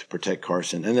protect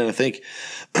Carson. And then I think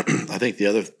the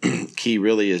other key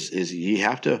really is you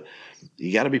got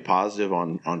to be positive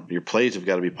on your plays have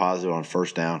got to be positive on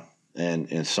first down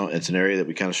And so it's an area that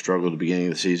we kind of struggled at the beginning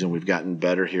of the season. We've gotten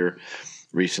better here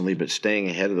recently, but staying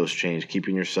ahead of those chains,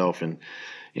 keeping yourself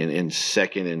in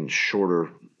second and shorter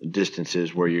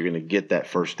distances where you're going to get that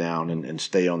first down and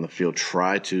stay on the field.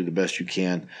 Try to, the best you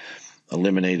can,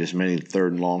 eliminate as many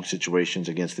third and long situations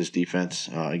against this defense,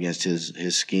 against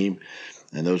his scheme,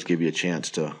 and those give you a chance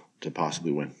to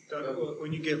possibly win. Doug,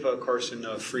 when you give Carson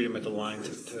freedom at the line to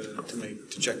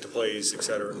check the plays, et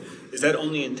cetera, is that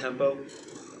only in tempo?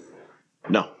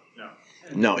 No,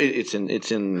 it's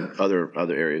in other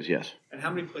areas, yes. And how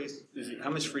many plays how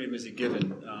much freedom is he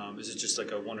given? Is it just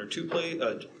like a one or two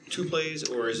plays,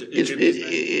 or is it?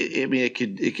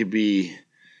 It could be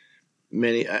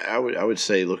many. I would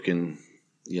say looking,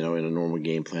 in a normal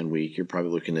game plan week, you're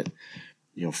probably looking at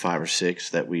 5 or 6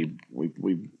 that we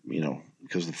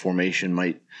because the formation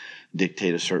might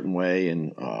dictate a certain way,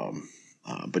 and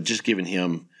but just giving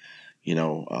him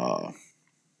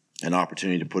an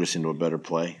opportunity to put us into a better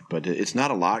play. But it's not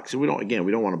a lot, because we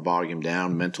don't want to bog him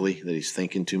down mentally that he's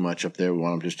thinking too much up there. We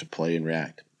want him just to play and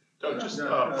react. Doug, just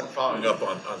following up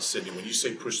on Sidney, when you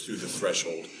say push through the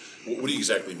threshold, what do you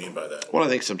exactly mean by that? Well, I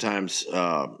think sometimes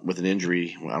with an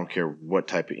injury, I don't care what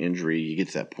type of injury, you get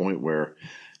to that point where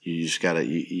you just got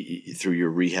to, through your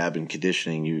rehab and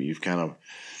conditioning, you've kind of,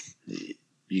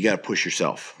 you got to push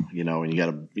yourself, and you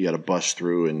got to bust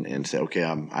through and say, okay,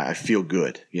 I feel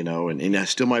good, and I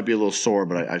still might be a little sore,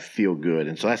 but I feel good.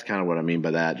 And so that's kind of what I mean by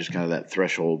that, just kind of that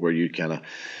threshold where you kind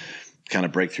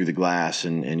of break through the glass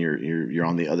and you're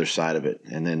on the other side of it.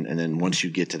 And then once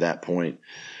you get to that point,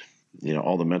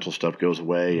 all the mental stuff goes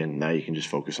away, and now you can just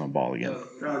focus on ball again.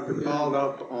 To follow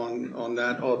up on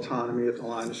that autonomy at the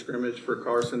line of scrimmage for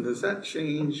Carson, does that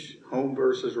change home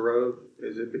versus road?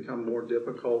 Does it become more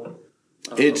difficult?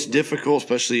 It's difficult,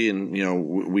 especially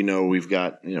we know we've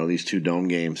got these 2 dome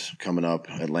games coming up.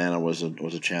 Atlanta was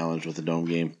a challenge with the dome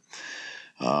game,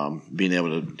 being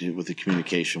able to do with the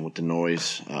communication with the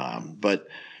noise, but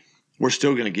we're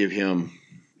still going to give him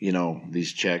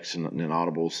these checks and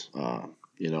audibles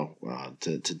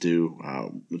to do.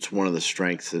 It's one of the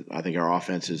strengths that I think our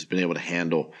offense has been able to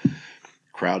handle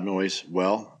crowd noise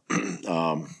well,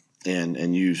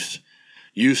 and use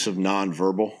of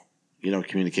nonverbal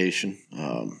communication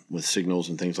with signals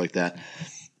and things like that.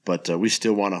 But we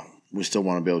still want to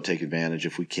be able to take advantage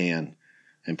if we can,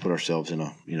 and put ourselves in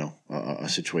a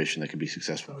situation that can be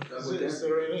successful. Is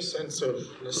there any sense of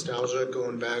nostalgia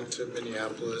going back to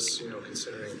Minneapolis?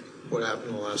 Considering what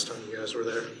happened the last time you guys were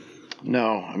there.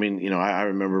 No, I mean, I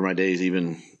remember my days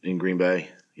even in Green Bay.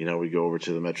 We'd go over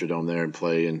to the Metrodome there and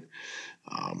play, and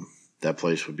that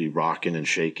place would be rocking and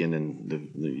shaking. And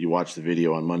you watch the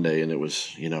video on Monday, and it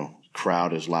was,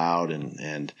 crowd is loud,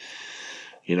 and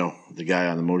the guy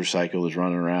on the motorcycle is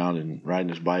running around and riding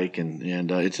his bike, and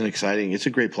it's a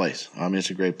great place. I mean,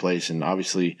 it's a great place, and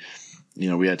obviously,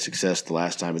 we had success the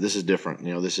last time, but this is different.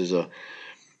 This is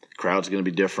crowd's going to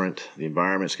be different. The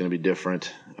environment's going to be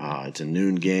different. It's a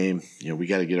noon game. We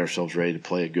got to get ourselves ready to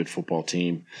play a good football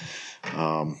team,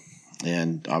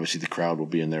 and obviously the crowd will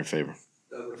be in their favor.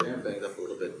 We're banged up a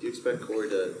little bit. Do you expect Corey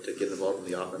to get involved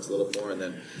in the offense a little more? And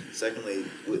then, secondly,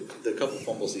 with the couple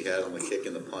fumbles he had on the kick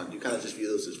and the punt, you kind of just view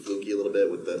those as fluky a little bit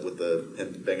with the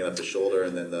him banging up the shoulder,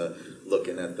 and then the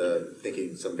looking at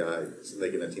thinking some guy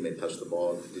making a teammate touch the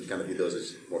ball. Do you kind of view those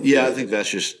as more? Yeah, I think that's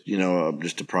just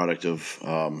just a product of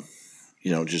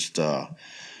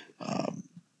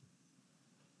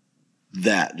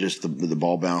that. Just the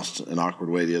ball bounced an awkward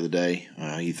way the other day.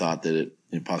 He thought that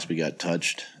it possibly got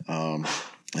touched.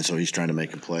 And so he's trying to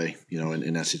make a play,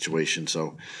 in that situation.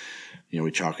 So,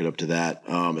 we chalk it up to that.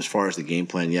 As far as the game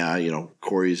plan,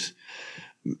 Corey's,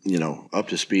 up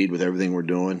to speed with everything we're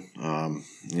doing.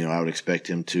 I would expect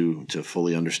him to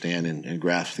fully understand and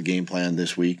grasp the game plan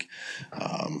this week.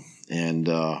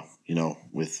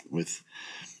 With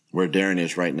where Darren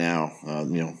is right now,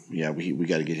 we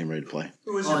got to get him ready to play.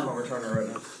 Who is your punt returner right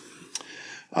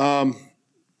now?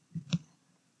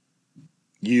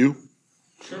 You.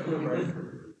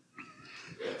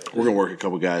 We're going to work a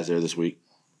couple guys there this week.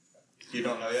 You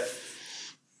don't know yet?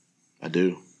 I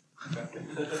do. Okay.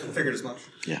 Figured as much.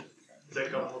 Yeah.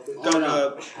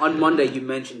 On Monday, you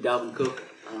mentioned Dalvin Cook.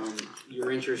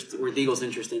 Your interest, or the Eagles'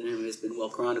 interest in him, has been well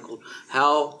chronicled.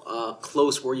 How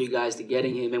close were you guys to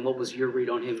getting him, and what was your read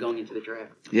on him going into the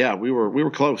draft? Yeah, we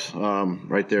were close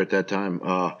right there at that time.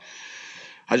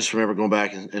 I just remember going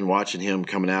back and watching him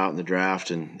coming out in the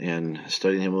draft and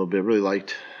studying him a little bit. Really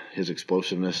liked his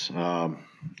explosiveness. Not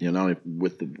only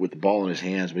with the ball in his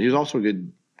hands, but he was also a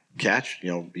good catch.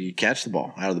 He catch the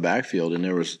ball out of the backfield, and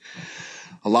there was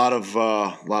a lot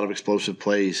of explosive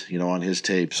plays, on his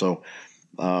tape. So,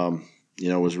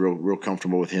 was real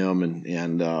comfortable with him,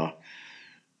 and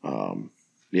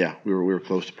we were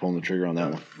close to pulling the trigger on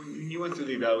that one. When you went through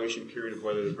the evaluation period of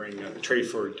whether to bring a trade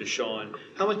for Deshaun,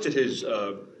 how much did his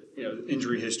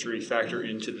injury history factor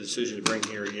into the decision to bring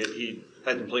here? He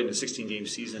hadn't played in a 16-game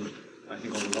season, I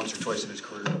think, only once or twice in his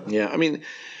career. Yeah, I mean,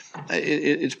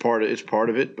 it's part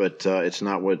of it, but it's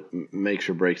not what makes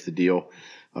or breaks the deal.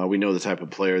 We know the type of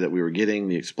player that we were getting,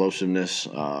 the explosiveness.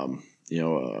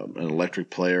 An electric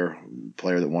player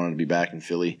that wanted to be back in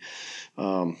Philly.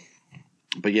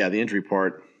 But yeah, the injury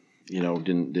part,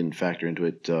 didn't factor into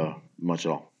it much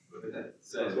at all.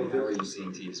 So how are you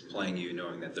seeing teams playing you,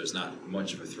 knowing that there's not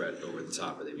much of a threat over the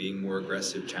top? Are they being more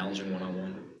aggressive, challenging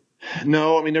one-on-one?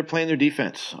 No, I mean, they're playing their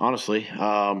defense, honestly.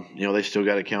 They still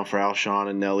got to account for Alshon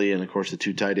and Nelly and, of course, the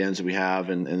two tight ends that we have.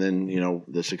 And then,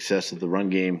 the success of the run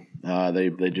game,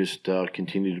 they just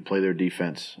continue to play their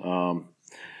defense.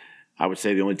 I would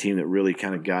say the only team that really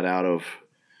kind of got out of,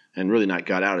 and really not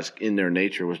got out, is in their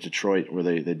nature, was Detroit, where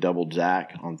they doubled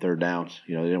Zach on third downs.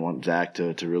 They didn't want Zach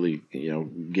to really,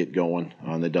 get going.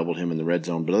 They doubled him in the red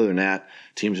zone. But other than that,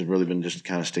 teams have really been just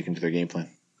kind of sticking to their game plan.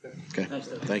 Okay.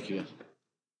 Thank you, guys.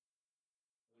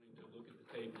 Look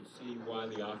at the tape and see why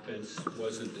the offense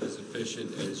wasn't as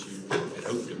efficient as you had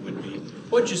hoped it would be.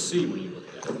 What did you see when you looked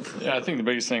at it? Yeah, I think the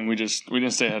biggest thing, we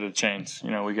didn't stay ahead of the chains.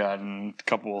 We got in a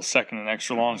couple of second and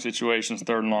extra long situations,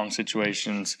 third and long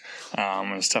situations.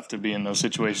 And it's tough to be in those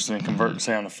situations and convert and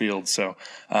stay on the field. So,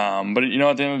 but at the end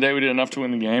of the day, we did enough to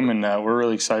win the game, and we're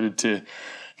really excited to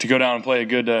go down and play a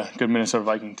good Minnesota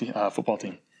Viking football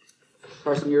team.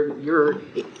 Carson,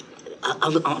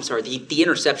 I'm sorry. The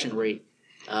interception rate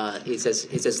is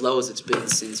as low as it's been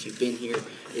since you've been here.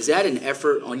 Is that an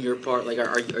effort on your part? Like,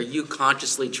 are you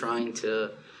consciously trying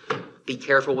to be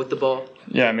careful with the ball?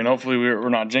 Yeah, I mean, hopefully we're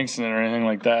not jinxing it or anything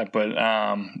like that. But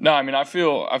no, I mean, I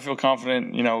feel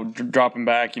confident. Dropping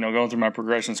back, going through my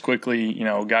progressions quickly.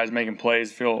 Guys making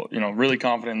plays. Feel really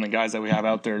confident in the guys that we have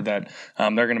out there that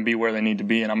they're going to be where they need to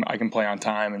be, and I can play on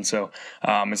time. And so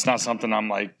it's not something I'm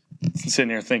like sitting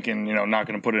here thinking, not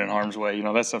going to put it in harm's way.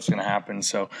 That stuff's going to happen.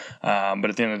 So, but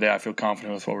at the end of the day, I feel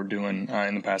confident with what we're doing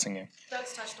in the passing game.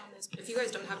 Doug's touched on this, but if you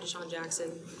guys don't have Deshaun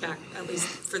Jackson back, at least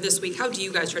for this week, how do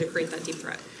you guys try to create that deep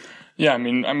threat? Yeah, I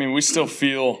mean, we still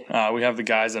feel we have the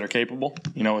guys that are capable,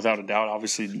 without a doubt.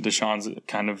 Obviously, Deshaun's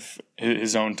kind of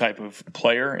his own type of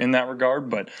player in that regard,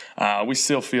 but we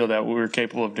still feel that we're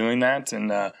capable of doing that, and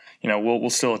we'll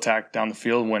still attack down the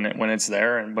field when it's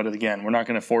there. But again, we're not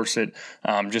going to force it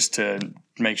just to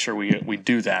make sure we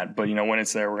do that. But when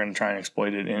it's there, we're going to try and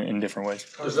exploit it in different ways.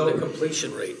 The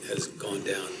completion rate has gone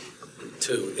down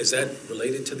too. Is that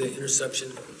related to the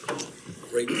interception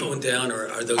rate going down, or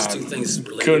are those two things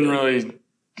related? Couldn't really.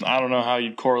 I don't know how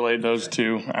you'd correlate those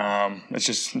two. It's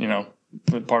just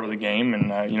part of the game,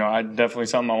 and I definitely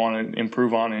something I want to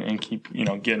improve on and keep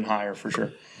getting higher for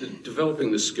sure.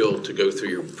 Developing the skill to go through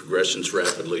your progressions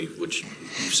rapidly, which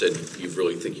you said you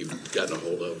really think you've gotten a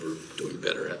hold of or doing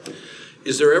better at.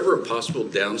 Is there ever a possible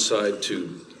downside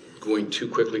to going too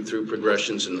quickly through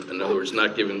progressions? In other words,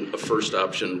 not giving a first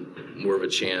option more of a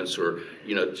chance, or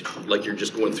like you're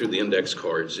just going through the index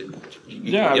cards.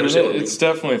 It's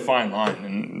definitely a fine line,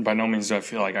 and by no means do I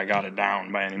feel like I got it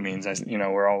down by any means.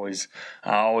 We're always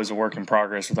a work in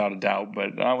progress, without a doubt.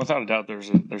 But without a doubt,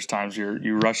 there's times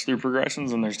you rush through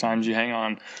progressions, and there's times you hang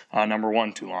on number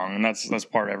one too long, and that's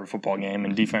part of every football game.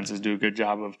 And defenses do a good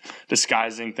job of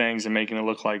disguising things and making it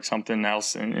look like something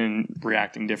else and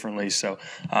reacting differently. So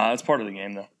that's part of the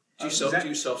game, though. Do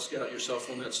you self-scout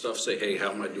yourself on that stuff? Say, hey, how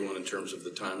am I doing in terms of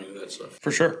the timing of that stuff? For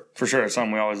sure. It's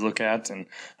something we always look at, and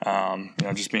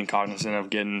just being cognizant of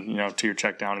getting to your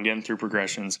check down and getting through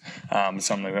progressions is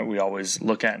something that we always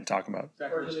look at and talk about.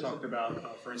 Zach, we just talked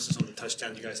about, for instance, on the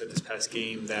touchdown you guys had this past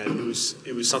game, that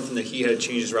it was something that he had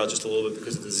changed his route just a little bit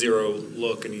because of the zero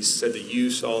look, and he said that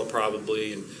you saw it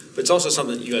probably, but it's also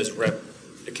something that you guys rep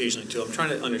occasionally too. I'm trying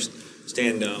to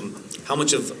understand how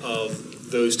much of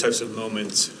those types of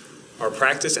moments are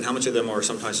practiced, and how much of them are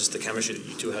sometimes just the chemistry that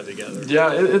you two have together?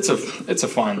 Yeah, it's a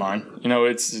fine line.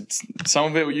 It's some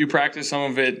of it you practice, some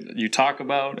of it you talk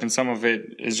about, and some of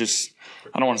it is just,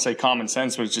 I don't want to say common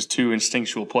sense, but it's just two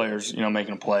instinctual players,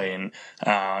 making a play, and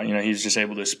he's just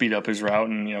able to speed up his route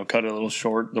and cut it a little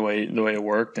short the way it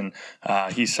worked, and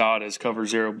he saw it as cover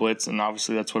zero blitz, and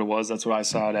obviously that's what it was. That's what I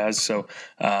saw it as. So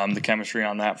the chemistry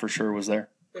on that for sure was there.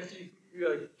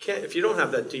 If you don't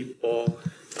have that deep ball,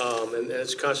 and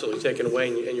it's constantly taken away,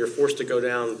 and you're forced to go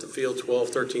down the field 12,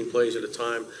 13 plays at a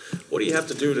time, what do you have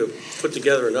to do to put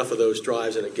together enough of those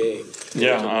drives in a game?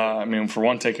 Yeah, for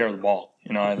one, take care of the ball.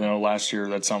 I know last year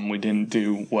that's something we didn't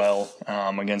do well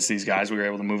against these guys. We were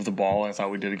able to move the ball. I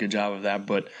thought we did a good job of that.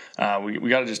 But we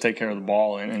got to just take care of the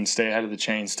ball and stay ahead of the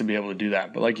chains to be able to do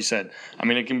that. But like you said, I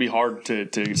mean, it can be hard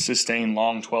to sustain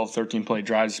long 12, 13-play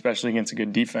drives, especially against a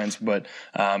good defense. But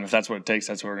if that's what it takes,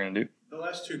 that's what we're going to do. The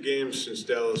last 2 games since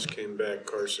Dallas came back,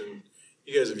 Carson,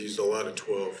 you guys have used a lot of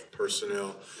 12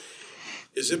 personnel.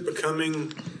 Is it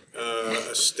becoming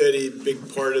a steady,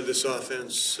 big part of this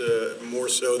offense, more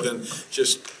so than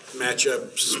just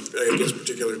matchups against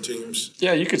particular teams?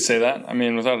 Yeah, you could say that. I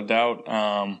mean, without a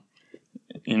doubt,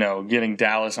 getting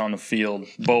Dallas on the field,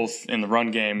 both in the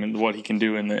run game and what he can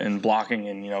do in blocking,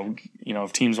 and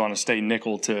if teams want to stay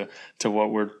nickel to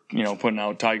what we're putting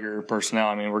out Tiger personnel.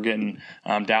 I mean, we're getting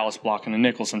Dallas blocking a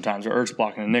nickel sometimes, or Ertz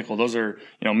blocking a nickel. Those are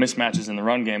mismatches in the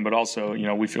run game, but also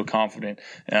we feel confident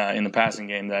in the passing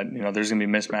game that there's going to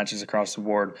be mismatches across the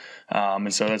board,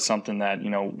 and so that's something that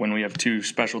when we have 2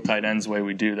 special tight ends the way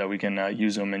we do, that we can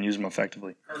use them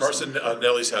effectively. Carson,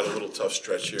 Nelly's had a little tough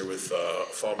stretch here with a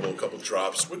fumble, a couple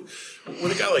drops.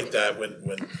 With a guy like that,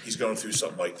 when he's going through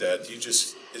something like that,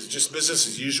 is it just business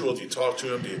as usual? Do you talk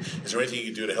to him? Is there anything you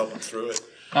can do to help him through it?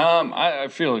 I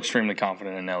feel extremely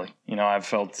confident in Nelly. I've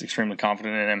felt extremely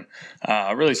confident in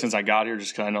him really since I got here,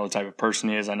 just because I know the type of person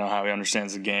he is. I know how he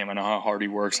understands the game. I know how hard he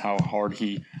works, how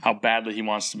badly he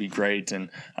wants to be great. And,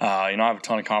 I have a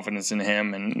ton of confidence in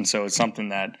him. And so it's something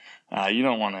that you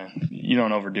don't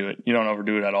overdo it. You don't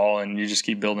overdo it at all. And you just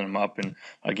keep building him up. And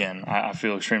again, I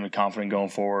feel extremely confident going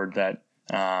forward that,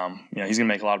 he's going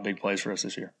to make a lot of big plays for us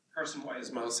this year. Carson, why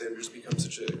has Miles Sanders become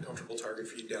such a comfortable target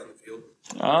for you down the field?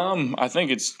 I think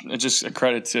it's just a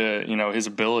credit to his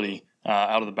ability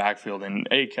out of the backfield and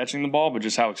catching the ball, but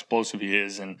just how explosive he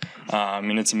is. And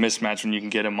it's a mismatch when you can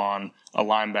get him on a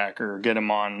linebacker or get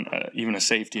him on even a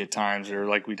safety at times, or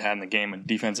like we'd had in the game, a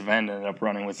defensive end ended up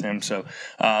running with him. So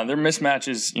they're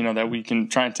mismatches, that we can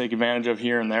try and take advantage of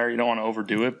here and there. You don't want to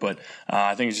overdo it, but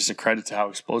I think it's just a credit to how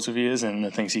explosive he is and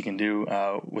the things he can do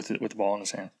with the ball in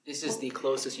his hand. This is the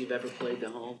closest you've ever played to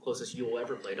home, closest you will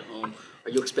ever play to home.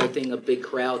 Are you expecting a big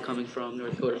crowd coming from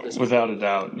North Dakota this week? Without a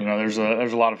doubt. There's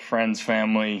a lot of friends,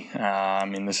 family.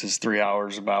 This is 3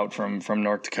 hours about from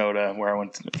North Dakota, where I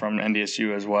went from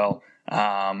NDSU as well.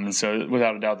 And so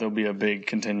without a doubt, there'll be a big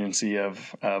contingency of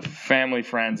family,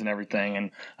 friends, and everything,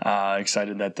 and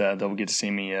excited that they'll get to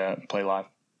see me play live.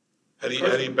 How do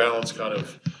you balance kind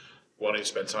of wanting to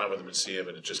spend time with him and see him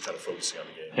and just kind of focusing on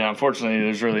the game? Yeah, unfortunately,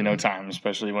 there's really no time,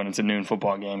 especially when it's a noon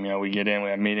football game. We get in,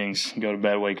 we have meetings, go to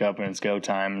bed, wake up, and it's go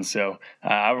time. And so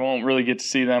I won't really get to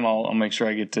see them. I'll make sure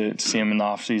I get to see them in the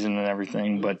off season and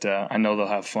everything. But I know they'll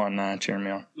have fun cheering me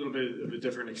on. A little bit of a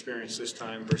different experience this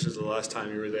time versus the last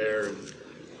time you were there. And,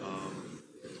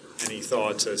 any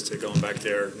thoughts as to going back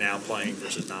there now playing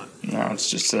versus not? No,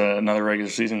 it's just another regular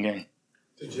season game.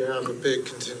 Did you have a big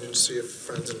contingency of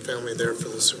friends and family there for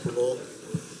the Super Bowl?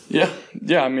 Yeah.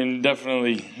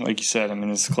 Definitely, like you said,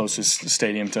 it's the closest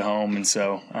stadium to home, and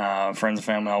so friends and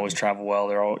family always travel well.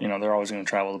 They're always going to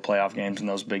travel to playoff games and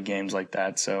those big games like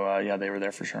that. So they were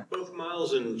there for sure. Both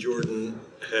Miles and Jordan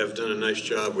have done a nice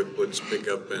job with blitz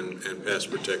pickup and pass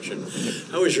protection.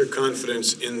 How has your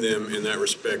confidence in them in that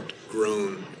respect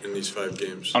grown in these 5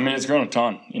 games? It's grown a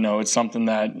ton. It's something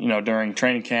that during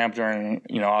training camp, during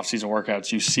off-season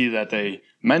workouts, you see that they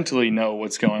mentally know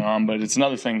what's going on, but it's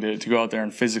another thing to go out there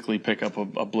and physically pick up a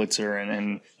blitzer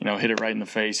and hit it right in the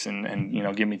face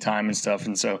and give me time and stuff.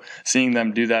 And so seeing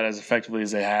them do that as effectively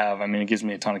as they have, it gives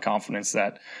me a ton of confidence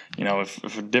that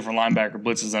if a different linebacker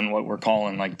blitzes than what we're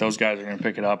calling, like those guys are going to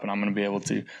pick it up and I'm going to be able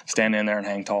to stand in there and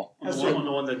hang tall. On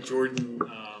the one that Jordan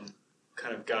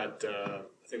kind of got, I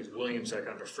think it was Williams, that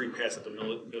kind of a free pass at the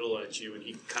middle at you, and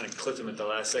he kind of clipped him at the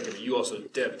last second, but you also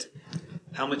dipped.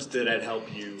 How much did that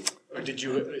help you? Or did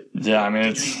you? Yeah,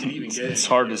 it's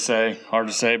hard to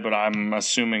say, but I'm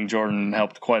assuming Jordan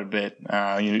helped quite a bit.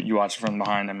 You watch it from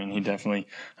behind. He definitely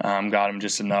got him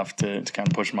just enough to kind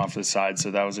of push him off to the side.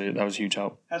 So that was a huge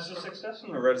help. Has the success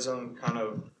in the red zone kind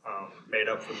of made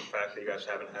up for the fact that you guys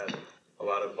haven't had a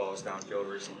lot of balls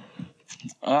downfield recently?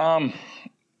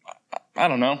 I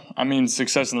don't know.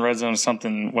 Success in the red zone is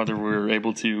something, whether we're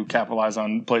able to capitalize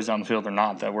on plays down the field or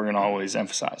not, that we're going to always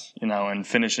emphasize, and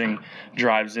finishing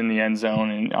drives in the end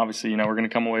zone. And obviously, we're going to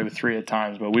come away with 3 at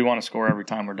times, but we want to score every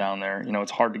time we're down there.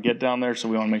 It's hard to get down there, so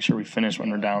we want to make sure we finish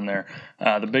when we're down there.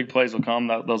 The big plays will come,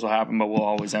 those will happen, but we'll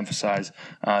always emphasize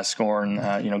scoring,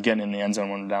 getting in the end zone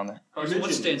when we're down there.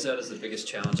 What stands out as the biggest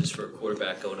challenges for a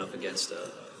quarterback going up against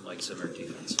a Mike Zimmer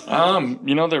defense?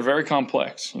 They're very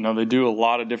complex. They do a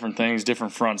lot of different things,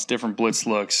 different fronts, different blitz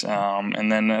looks,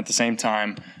 and then at the same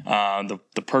time, the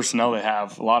personnel they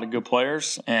have, a lot of good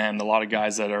players and a lot of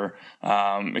guys that are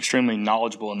extremely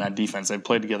knowledgeable in that defense. They've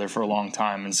played together for a long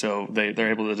time, and so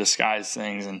they're able to disguise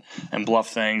things and bluff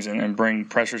things and bring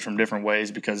pressures from different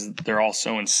ways because they're all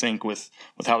so in sync with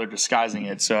how they're disguising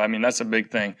it. So, that's a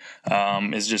big thing,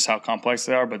 is just how complex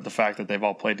they are, but the fact that they've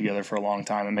all played together for a long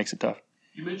time, it makes it tough.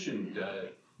 You mentioned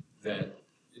that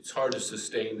it's hard to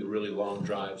sustain the really long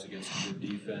drives against a good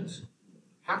defense.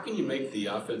 How can you make the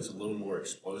offense a little more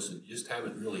explosive? You just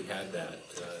haven't really had that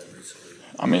recently.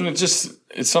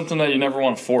 It's something that you never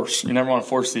want to force. You never want to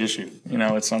force the issue.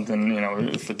 It's something,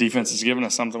 if the defense is giving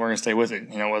us something, we're going to stay with it.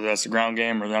 Whether that's the ground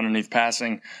game or the underneath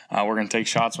passing, we're going to take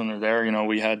shots when they're there.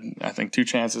 We had, I think, 2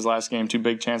 chances last game, 2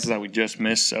 big chances that we just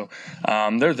missed. So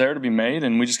they're there to be made,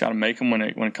 and we just got to make them when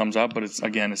it comes up. But it's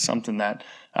something that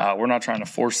we're not trying to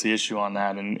force the issue on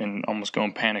that and almost go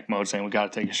in panic mode saying we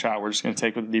got to take a shot. We're just going to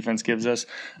take what the defense gives us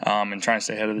and try to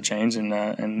stay ahead of the chains and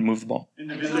move the ball.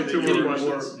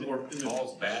 More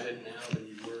balls batted now than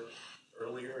you were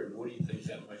earlier, and what do you think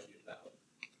that might be about?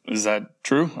 Is that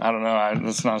true? I don't know.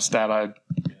 That's not a stat I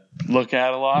look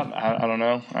at a lot. I don't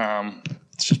know.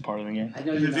 It's just part of the game. In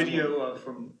the video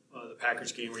from the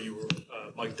Packers game where you were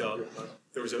mic'd up,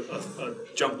 there was a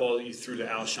jump ball that you threw to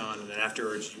Alshon, and then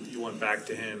afterwards you went back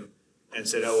to him and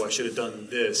said, "Oh, I should have done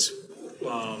this."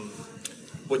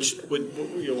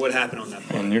 What happened on that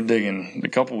play? And you're digging a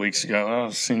couple weeks ago. Oh,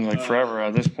 it seems like forever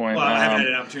at this point. Well, I haven't had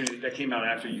an opportunity. That came out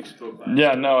after you spoke about it.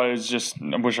 Yeah, no, it was just,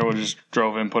 I wish I would have just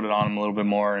drove in, put it on him a little bit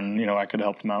more, and, I could have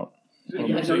helped him out. So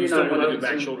you still wanted the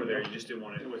back shoulder there. You just didn't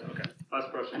want it. It was okay. Last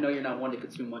question. I know you're not one to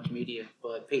consume much media,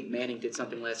 but Peyton Manning did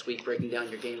something last week breaking down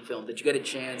your game film. Did you get a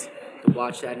chance to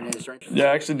watch that? Yeah,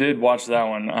 I actually did watch that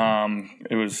one.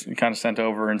 It was kind of sent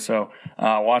over, and so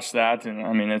I watched that.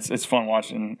 And it's fun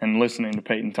watching and listening to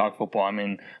Peyton talk football.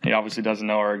 He obviously doesn't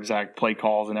know our exact play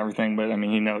calls and everything, but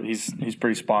he's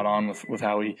pretty spot on with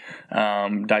how he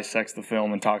dissects the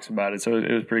film and talks about it. So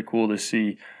it was pretty cool to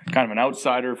see kind of an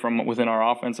outsider from within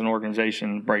our offense and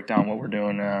organization break down what we're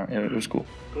doing. It was cool.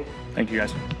 Thank you,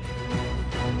 guys.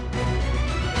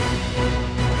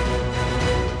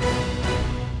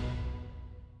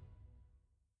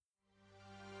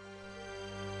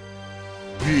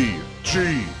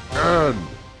 PGN.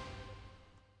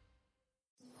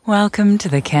 Welcome to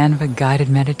the Canva guided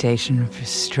meditation for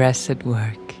stress at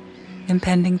work.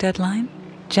 Impending deadline?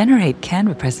 Generate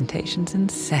Canva presentations in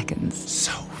seconds.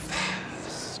 So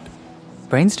fast.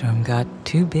 Brainstorm got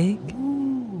too big?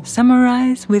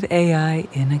 Summarize with AI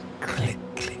in a click.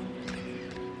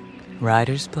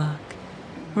 Writer's block?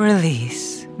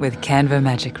 Release with Canva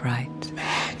Magic Write.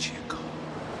 Magical.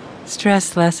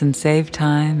 Stress less and save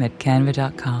time at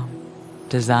canva.com.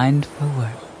 Designed for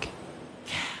work.